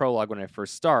into that prologue when I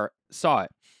first saw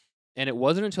it. And it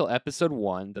wasn't until episode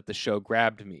 1 that the show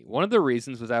grabbed me. One of the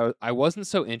reasons was I wasn't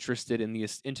so interested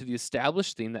into the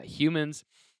established theme that humans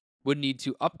would need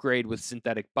to upgrade with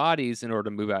synthetic bodies in order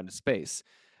to move out into space.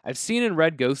 I've seen and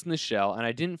read Ghost in the Shell, and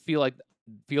I didn't feel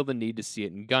the need to see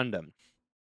it in Gundam.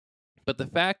 But the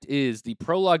fact is, the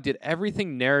prologue did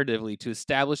everything narratively to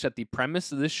establish that the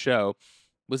premise of this show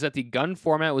was that the gun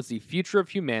format was the future of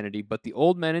humanity, but the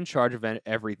old men in charge of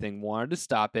everything wanted to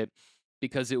stop it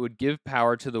because it would give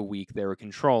power to the weak they were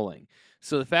controlling.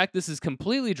 So the fact this is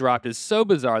completely dropped is so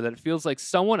bizarre that it feels like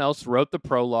someone else wrote the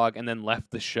prologue and then left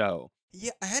the show.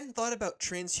 Yeah, I hadn't thought about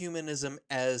transhumanism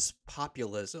as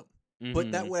populism,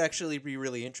 but that would actually be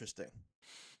really interesting.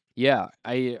 Yeah,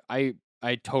 I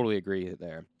totally agree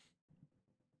there.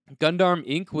 Gundam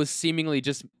Inc. was seemingly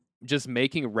just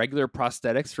making regular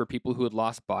prosthetics for people who had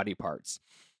lost body parts,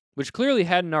 which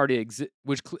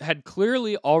had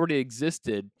clearly already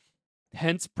existed.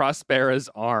 Hence Prospera's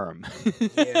arm.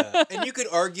 Yeah. And you could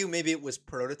argue maybe it was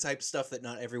prototype stuff that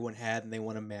not everyone had and they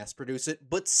want to mass produce it,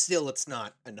 but still it's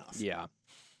not enough. Yeah.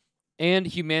 And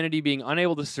humanity being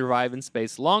unable to survive in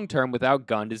space long term without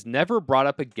Gund is never brought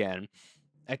up again,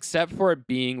 except for it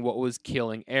being what was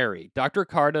killing Eri. Dr.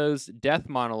 Cardo's death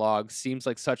monologue seems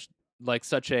like such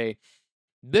a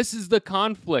this is the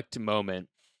conflict moment.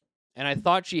 And I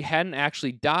thought she hadn't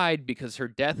actually died because her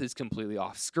death is completely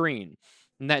off screen.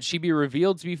 And that she be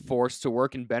revealed to be forced to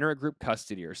work in Bennett group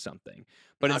custody or something.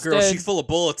 But instead, girl, she's full of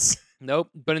bullets.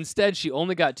 Nope. But instead, she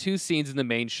only got 2 scenes in the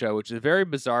main show, which is very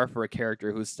bizarre for a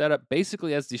character who's set up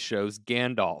basically as the show's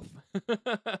Gandalf.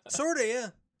 Sorta, yeah.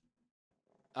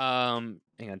 Hang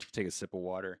on, take a sip of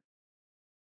water.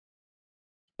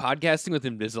 Podcasting with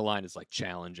Invisalign is like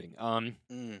challenging.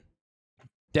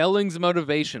 Delling's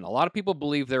motivation. A lot of people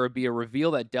believe there would be a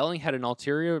reveal that Delling had an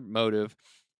ulterior motive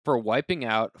for wiping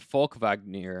out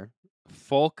Folkvanger,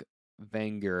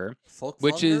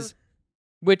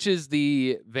 which is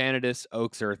the Vanadis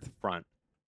Oaks Earth front.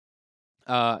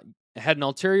 Had an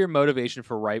ulterior motivation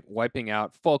for wiping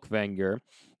out Folkvanger,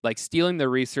 like stealing the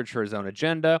research for his own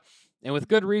agenda, and with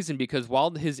good reason, because while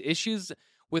his issues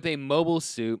with a mobile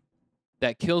suit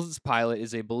that kills its pilot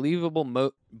is a believable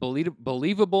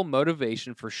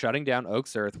motivation for shutting down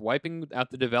Oaks Earth, wiping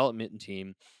out the development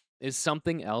team is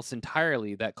something else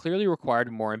entirely that clearly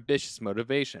required more ambitious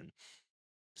motivation.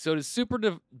 So it is super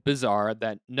bizarre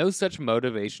that no such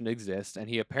motivation exists, and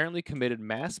he apparently committed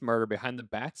mass murder behind the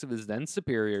backs of his then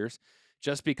superiors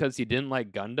just because he didn't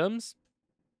like Gundams.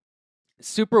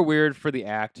 Super weird for the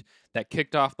act that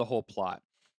kicked off the whole plot.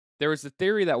 There was a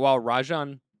theory that while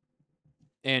Rajan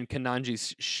and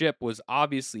Kananji's ship was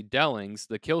obviously Delling's,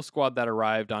 the kill squad that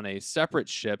arrived on a separate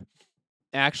ship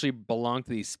actually belonged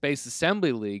to the Space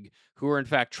Assembly League, who were in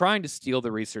fact trying to steal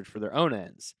the research for their own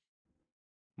ends.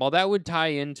 While that would tie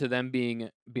into them being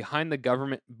behind the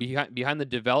government, behind the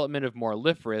development of more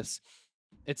Lifris,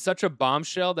 it's such a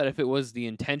bombshell that if it was the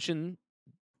intention,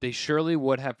 they surely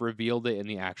would have revealed it in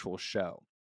the actual show.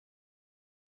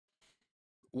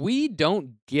 We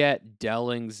don't get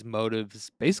Delling's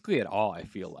motives basically at all, I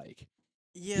feel like.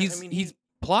 Yeah, He's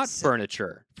plot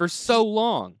furniture for so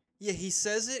long. Yeah, he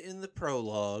says it in the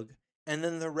prologue, and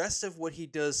then the rest of what he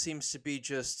does seems to be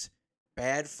just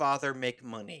bad father make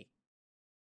money.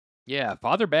 Yeah,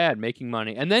 father bad making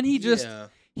money. And then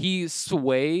he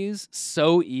sways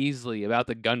so easily about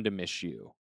the Gundam issue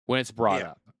when it's brought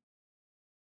up.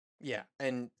 Yeah,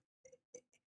 and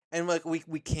like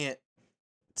we can't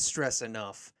stress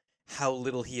enough how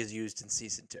little he is used in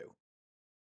season 2.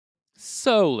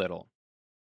 So little.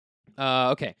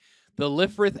 Okay. The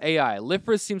Lifrith AI.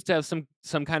 Lifrith seems to have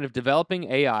some kind of developing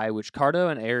AI which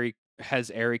Cardo and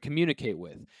Eri communicate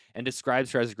with and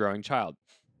describes her as a growing child.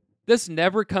 This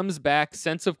never comes back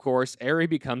since, of course, Eri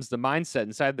becomes the mindset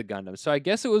inside the Gundam. So I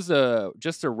guess it was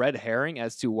just a red herring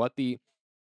as to what the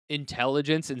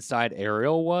intelligence inside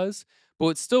Ariel was. But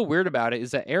what's still weird about it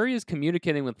is that Eri is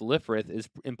communicating with Lifrith is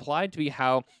implied to be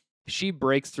how she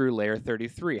breaks through Layer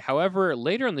 33. However,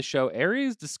 later in the show, Eri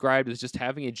is described as just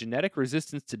having a genetic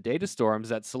resistance to data storms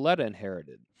that Soletta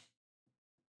inherited.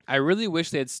 I really wish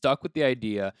they had stuck with the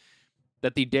idea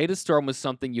that the data storm was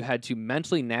something you had to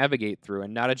mentally navigate through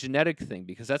and not a genetic thing,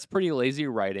 because that's pretty lazy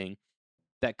writing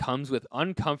that comes with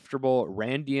uncomfortable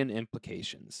Randian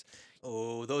implications.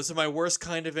 Oh, those are my worst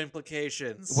kind of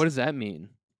implications. What does that mean?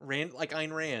 Like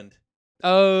Ayn Rand.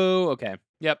 Oh, okay.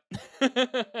 Yep.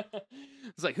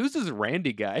 It's like, who's this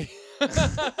Randy guy?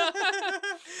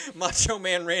 Macho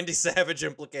Man Randy Savage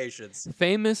implications.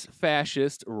 Famous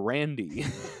fascist Randy.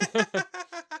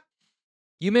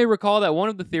 You may recall that one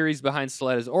of the theories behind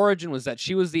Soletta's origin was that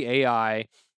she was the AI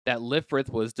that Lifrith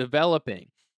was developing.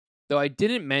 Though what I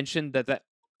didn't mention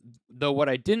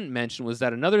was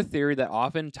that another theory that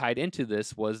often tied into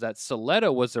this was that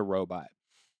Soletta was a robot,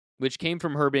 which came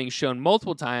from her being shown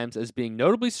multiple times as being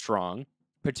notably strong,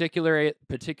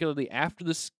 particularly after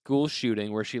the school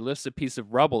shooting where she lifts a piece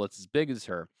of rubble that's as big as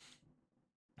her,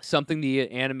 something the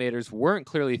animators weren't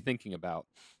clearly thinking about.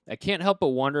 I can't help but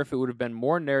wonder if it would have been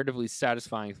more narratively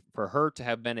satisfying for her to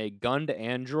have been a gunned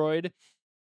android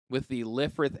with the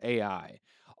Lifrith AI,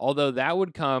 although that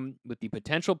would come with the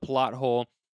potential plot hole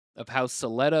of how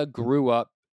Soletta grew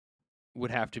up would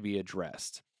have to be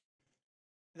addressed.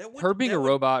 Her being a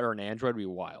robot or an android would be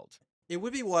wild. It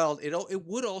would be wild. It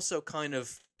would also kind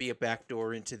of be a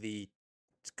backdoor into the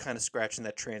kind of scratching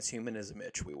that transhumanism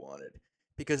itch we wanted.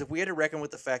 Because if we had to reckon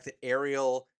with the fact that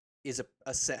Ariel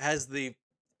has the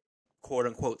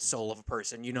quote-unquote soul of a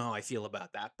person, you know how I feel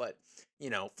about that, but,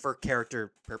 for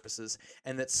character purposes,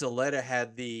 and that Soletta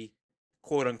had the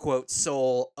quote-unquote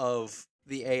soul of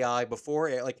the AI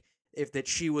before, like, if that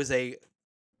she was a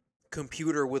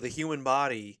computer with a human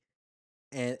body,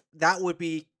 and that would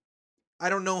be, I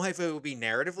don't know if it would be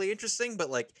narratively interesting, but,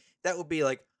 like, that would be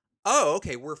like, oh,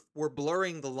 okay, we're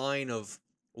blurring the line of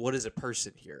what is a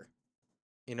person here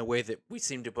in a way that we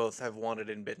seem to both have wanted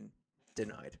and been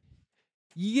denied.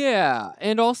 Yeah,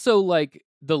 and also, like,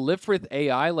 the Lifrith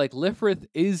AI, like, Lifrith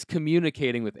is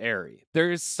communicating with Eri.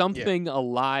 There's something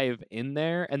alive in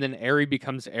there, and then Eri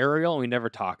becomes Ariel, and we never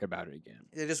talk about it again.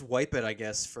 They just wipe it, I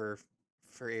guess, for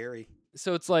Eri.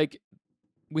 So it's like,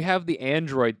 we have the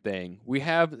android thing, we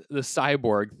have the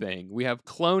cyborg thing, we have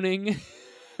cloning,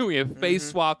 we have face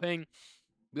swapping.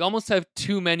 We almost have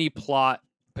too many plot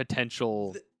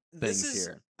potential things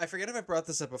here. I forget if I brought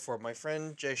this up before. My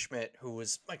friend Jay Schmidt, who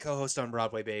was my co-host on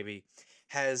Broadway Baby,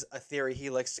 has a theory he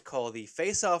likes to call the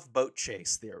face-off boat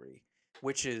chase theory,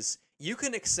 which is you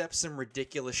can accept some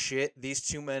ridiculous shit. These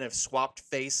two men have swapped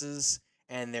faces,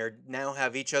 and they now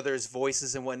have each other's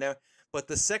voices and whatnot. But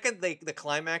the second the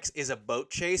climax is a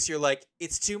boat chase, you're like,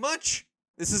 it's too much.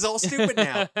 This is all stupid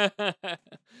now.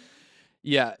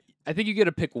 Yeah, I think you get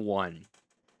to pick one.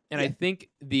 And I think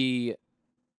the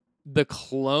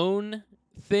clone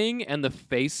thing and the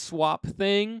face swap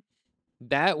thing,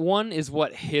 that one is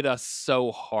what hit us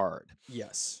so hard.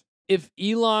 Yes. if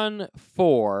Elon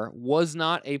 4 was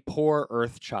not a poor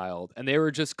Earth child and they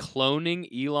were just cloning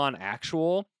Elon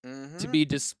actual to Mm-hmm. be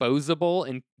disposable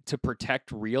and to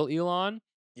protect real Elon,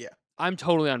 Yeah. I'm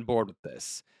totally on board with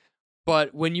this.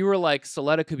 But when you were like,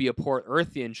 Soletta could be a poor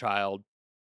Earthian child,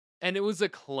 and it was a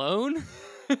clone?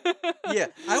 Yeah,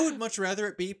 I would much rather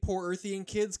it be poor Earthian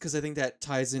kids because I think that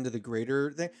ties into the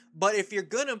greater thing. But if you're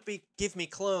gonna give me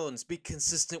clones, be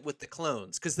consistent with the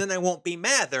clones, because then I won't be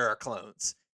mad there are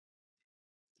clones.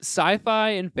 Sci-fi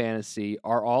and fantasy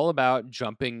are all about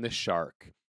jumping the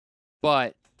shark.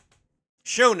 But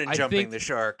Shonen I jumping think the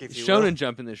shark, if you will. shonen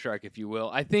jumping the shark, if you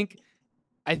will. I think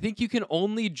you can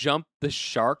only jump the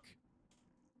shark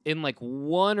in like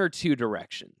one or two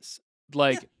directions. Yeah.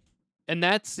 Like, and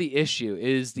that's the issue,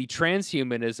 is the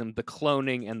transhumanism, the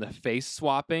cloning, and the face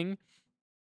swapping.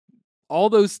 All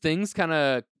those things kind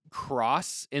of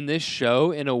cross in this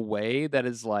show in a way that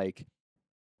is like,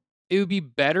 it would be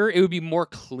better, it would be more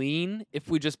clean if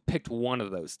we just picked one of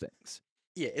those things.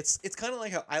 Yeah, it's kind of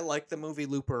like how I like the movie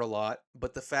Looper a lot,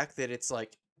 but the fact that it's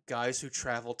like guys who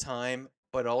travel time,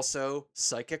 but also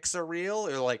psychics are real,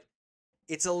 or like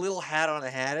it's a little hat on a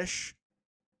hatish.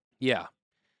 Yeah.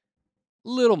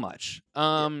 Little much.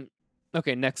 Yeah.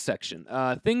 Okay, next section.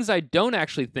 Things I don't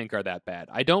actually think are that bad.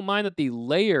 I don't mind that the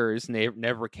layers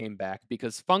never came back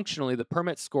because functionally the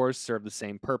permit scores serve the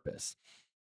same purpose.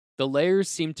 The layers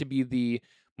seem to be the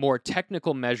more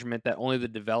technical measurement that only the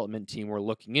development team were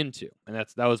looking into, and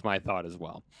that was my thought as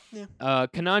well. Yeah.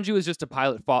 Kananji was just a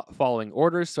pilot following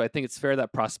orders, so I think it's fair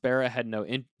that Prospera had no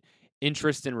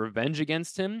interest in revenge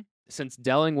against him, since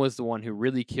Delling was the one who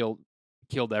really killed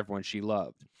everyone she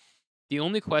loved. The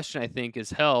only question I think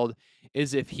is held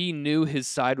is if he knew his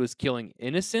side was killing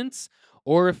innocents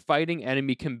or if fighting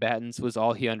enemy combatants was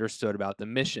all he understood about the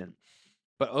mission.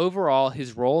 But overall,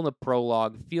 his role in the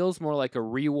prologue feels more like a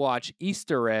rewatch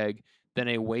Easter egg than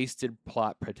a wasted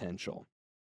plot potential.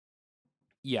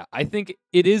 Yeah, I think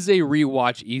it is a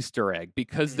rewatch Easter egg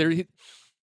because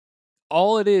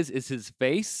all it is his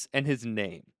face and his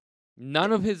name.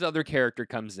 None of his other character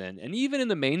comes in. And even in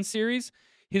the main series,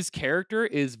 his character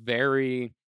is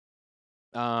very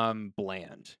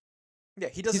bland. Yeah,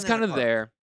 he He's doesn't kind have of an arc.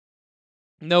 there.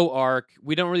 No arc.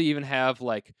 We don't really even have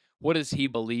like, what does he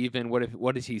believe in?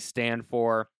 What does he stand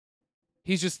for?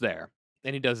 He's just there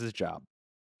and he does his job.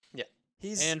 Yeah.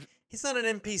 He's And he's not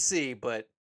an NPC, but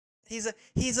he's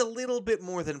a little bit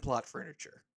more than plot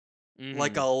furniture.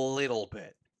 Like a little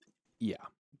bit. yeah,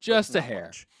 but just a not hair.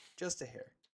 much. Just a hair.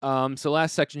 So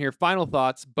last section here, final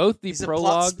thoughts. Both the He's a prologue,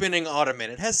 plot spinning ottoman.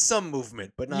 It has some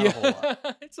movement, but not a whole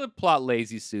lot. It's a plot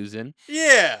lazy Susan.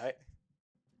 Yeah.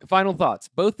 Final thoughts.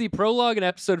 Both the prologue and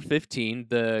episode 15,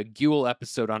 the Guel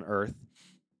episode on Earth,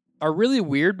 are really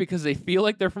weird because they feel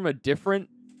like they're from a different,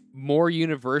 more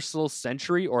universal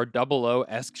Century or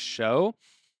 00-esque show.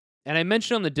 And I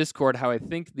mentioned on the Discord how I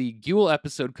think the Guel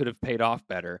episode could have paid off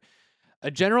better. A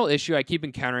general issue I keep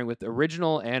encountering with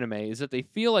original anime is that they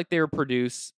feel like they were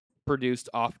produced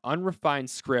off unrefined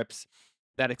scripts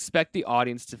that expect the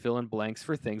audience to fill in blanks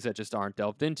for things that just aren't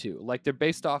delved into. Like they're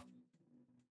based off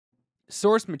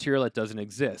source material that doesn't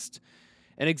exist.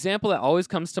 An example that always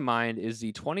comes to mind is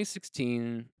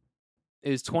 2016's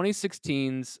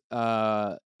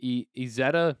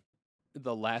Izetta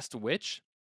the Last Witch,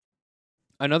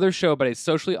 another show about a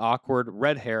socially awkward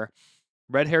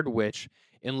red-haired witch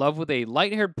in love with a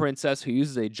light-haired princess who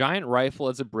uses a giant rifle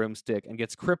as a broomstick and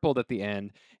gets crippled at the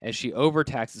end as she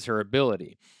overtaxes her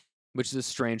ability, which is a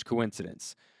strange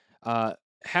coincidence.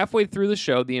 Halfway through the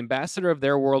show, the ambassador of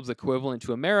their world's equivalent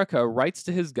to America writes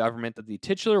to his government that the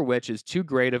titular witch is too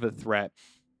great of a threat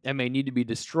and may need to be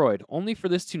destroyed, only for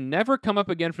this to never come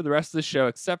up again for the rest of the show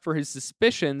except for his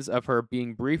suspicions of her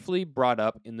being briefly brought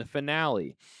up in the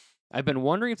finale. I've been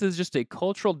wondering if this is just a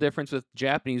cultural difference with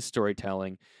Japanese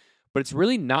storytelling, but it's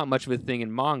really not much of a thing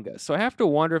in manga. So I have to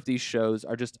wonder if these shows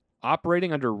are just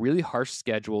operating under really harsh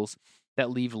schedules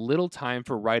that leave little time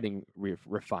for writing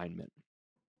refinement.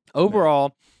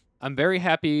 Overall, I'm very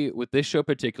happy with this show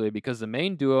particularly because the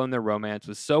main duo and their romance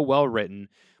was so well written,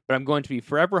 but I'm going to be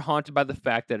forever haunted by the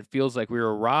fact that it feels like we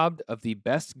were robbed of the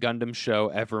best Gundam show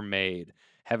ever made.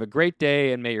 Have a great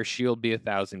day, and may your shield be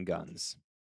 1,000 guns.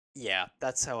 Yeah,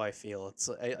 that's how I feel. It's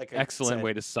like Excellent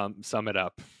way to sum it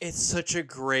up. It's such a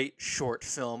great short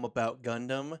film about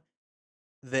Gundam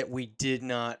that we did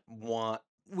not want.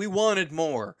 We wanted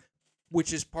more,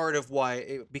 which is part of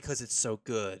why because it's so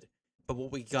good. But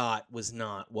what we got was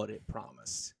not what it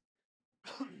promised.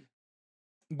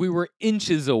 We were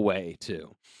inches away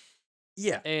too.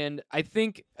 Yeah, And I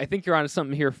think you're onto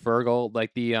something here, Fergal.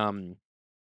 Like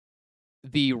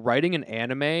the writing an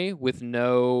anime with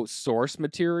no source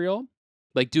material,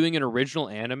 like doing an original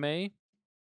anime,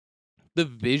 the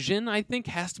vision, I think,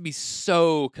 has to be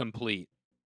so complete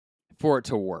for it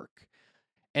to work.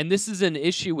 And this is an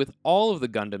issue with all of the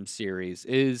Gundam series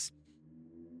is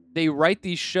they write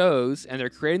these shows and they're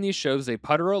creating these shows, they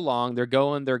putter along, they're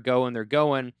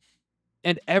going,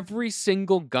 and every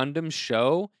single Gundam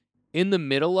show in the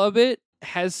middle of it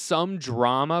has some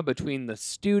drama between the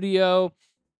studio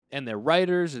and the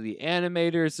writers or the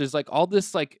animators. There's like all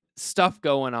this like stuff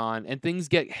going on and things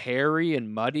get hairy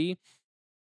and muddy.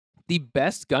 The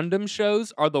best Gundam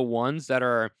shows are the ones that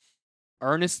are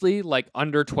earnestly like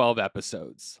under 12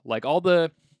 episodes. Like all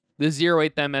the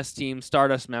 08th MS team,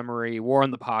 Stardust Memory, War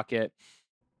in the Pocket.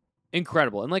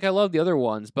 Incredible. And like I love the other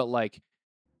ones, but like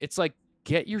it's like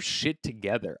get your shit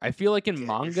together. I feel like in Get your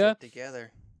manga, shit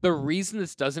together. the reason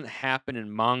this doesn't happen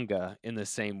in manga in the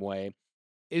same way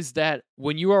is that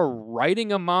when you are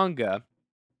writing a manga,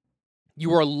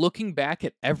 you are looking back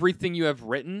at everything you have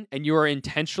written and you are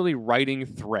intentionally writing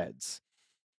threads.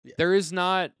 Yeah. There is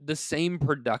not the same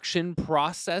production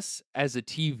process as a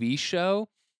TV show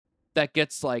that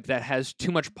gets like that has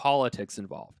too much politics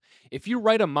involved. If you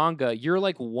write a manga, you're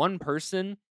like one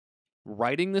person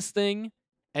writing this thing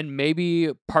and maybe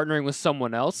partnering with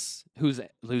someone else who's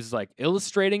like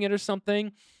illustrating it or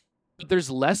something, but there's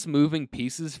less moving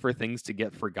pieces for things to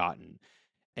get forgotten.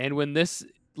 And when this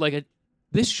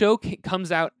this show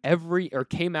comes out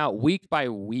came out week by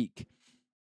week,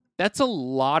 that's a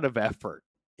lot of effort.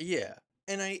 Yeah.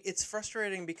 And it's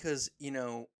frustrating because, you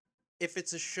know, if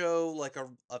it's a show like a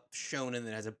shonen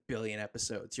that has a billion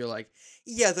episodes, you're like,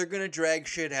 yeah, they're going to drag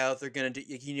shit out. They're going to do,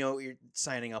 you know what you're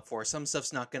signing up for. Some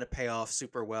stuff's not going to pay off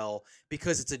super well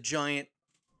because it's a giant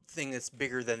thing that's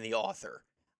bigger than the author.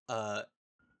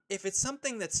 If it's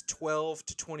something that's 12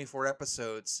 to 24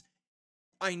 episodes,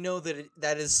 I know that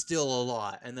that is still a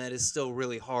lot and that is still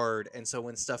really hard. And so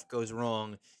when stuff goes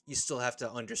wrong, you still have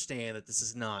to understand that this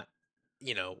is not,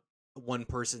 you know, one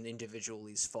person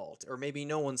individually's fault, or maybe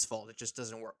no one's fault. It just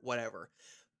doesn't work, whatever.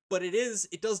 But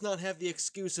it does not have the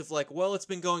excuse of like, well, it's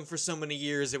been going for so many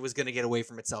years, it was going to get away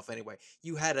from itself anyway.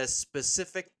 You had a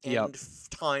specific end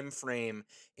time frame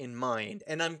in mind.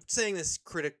 And I'm saying this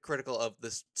critical of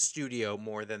the studio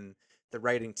more than the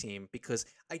writing team, because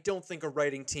I don't think a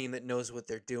writing team that knows what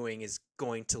they're doing is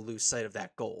going to lose sight of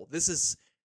that goal. This is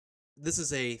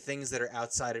a things that are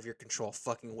outside of your control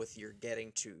fucking with your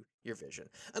getting to your vision.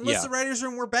 Unless the writer's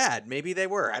room were bad. Maybe they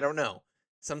were. I don't know.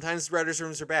 Sometimes writer's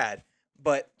rooms are bad.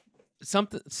 But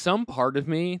some part of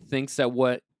me thinks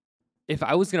that if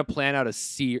I was going to plan out a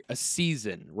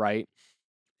season, right?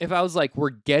 If I was like,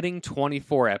 we're getting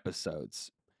 24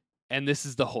 episodes and this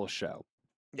is the whole show.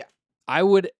 Yeah. I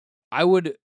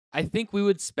think we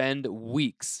would spend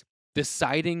weeks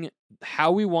deciding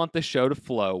how we want the show to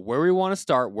flow, where we want to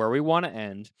start, where we want to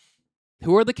end,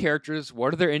 who are the characters,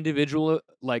 what are their individual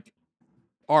like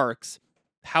arcs,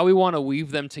 how we want to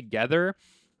weave them together.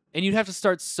 And you'd have to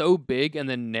start so big and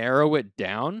then narrow it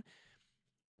down.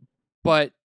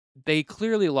 But they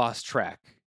clearly lost track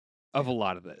of a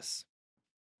lot of this.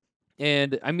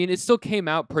 And I mean, it still came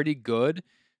out pretty good,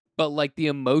 but like the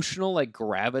emotional like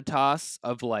gravitas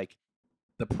of like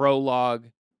the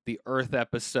prologue, the Earth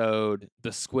episode,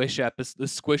 the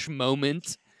Squish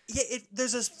moment. Yeah,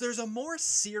 there's a more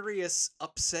serious,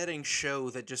 upsetting show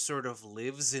that just sort of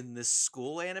lives in this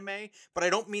school anime, but I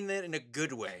don't mean that in a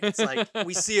good way. It's like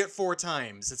we see it 4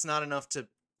 times. It's not enough to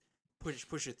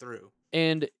push it through.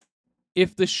 And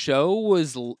if the show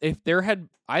was,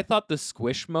 I thought the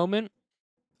Squish moment,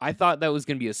 I thought that was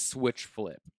going to be a switch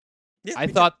flip. Yeah, I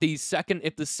thought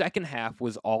if the second half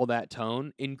was all that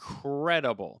tone,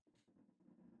 incredible.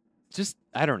 Just,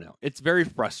 I don't know. It's very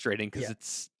frustrating because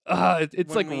it's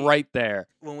like right there.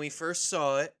 When we first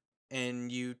saw it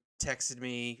and you texted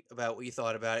me about what you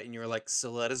thought about it and you were like,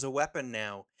 Soletta's a weapon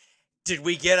now. Did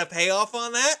we get a payoff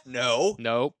on that? No.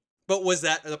 Nope. But was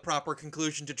that the proper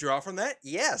conclusion to draw from that?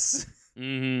 Yes.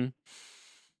 Mm-hmm.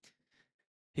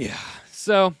 Yeah.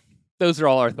 So those are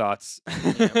all our thoughts.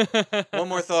 Yeah. One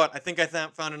more thought. I think I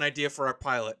found an idea for our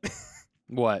pilot.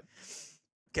 What?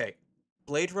 Okay.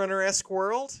 Blade Runner-esque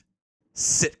world.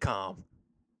 Sitcom.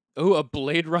 Oh, a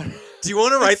Blade Runner. Do you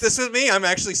want to write this with me? I'm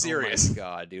actually serious. Oh my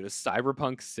god, dude. A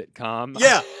cyberpunk sitcom.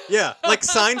 Yeah. Like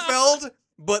Seinfeld,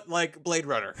 but like Blade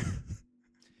Runner.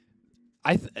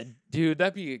 Dude,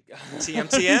 that'd be...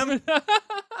 TMTM?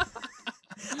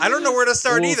 I don't know where to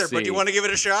start either, see. But do you want to give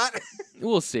it a shot?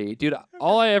 We'll see. Dude,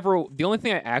 the only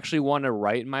thing I actually want to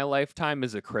write in my lifetime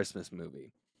is a Christmas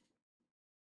movie.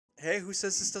 Hey, who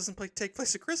says this doesn't take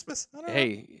place at Christmas? I don't know.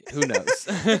 Hey, who knows?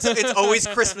 It's always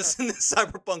Christmas in the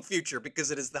cyberpunk future because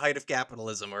it is the height of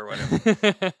capitalism or whatever.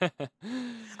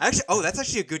 That's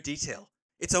actually a good detail.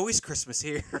 It's always Christmas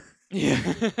here. Yeah.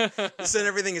 So then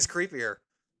everything is creepier.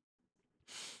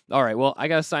 All right. Well, I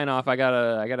gotta sign off. I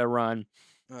gotta run.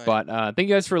 Right. But thank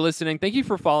you guys for listening. Thank you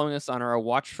for following us on our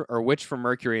Witch from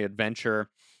Mercury adventure.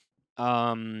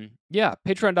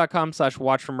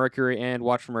 Patreon.com/Watch from Mercury and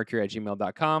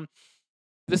watchfrommercury@gmail.com.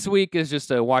 This week is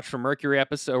just a Watch from Mercury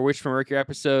episode or Witch from Mercury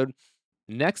episode.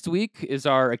 Next week is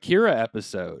our Akira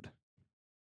episode.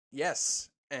 Yes,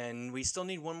 and we still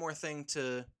need one more thing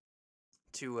to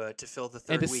fill the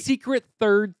third And a week. secret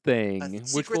third thing, A which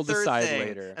secret we'll third decide thing.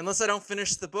 later. Unless I don't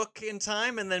finish the book in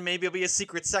time, and then maybe it'll be a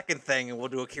secret second thing, and we'll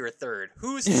do Akira third.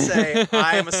 Who's to say?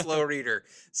 I am a slow reader,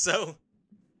 so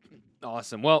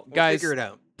Awesome. Well, we'll guys, figure it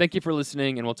out. thank you for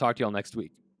listening, and we'll talk to you all next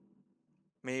week.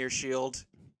 May your shield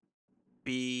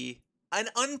be a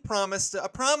promised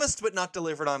but not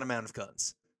delivered on amount of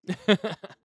guns.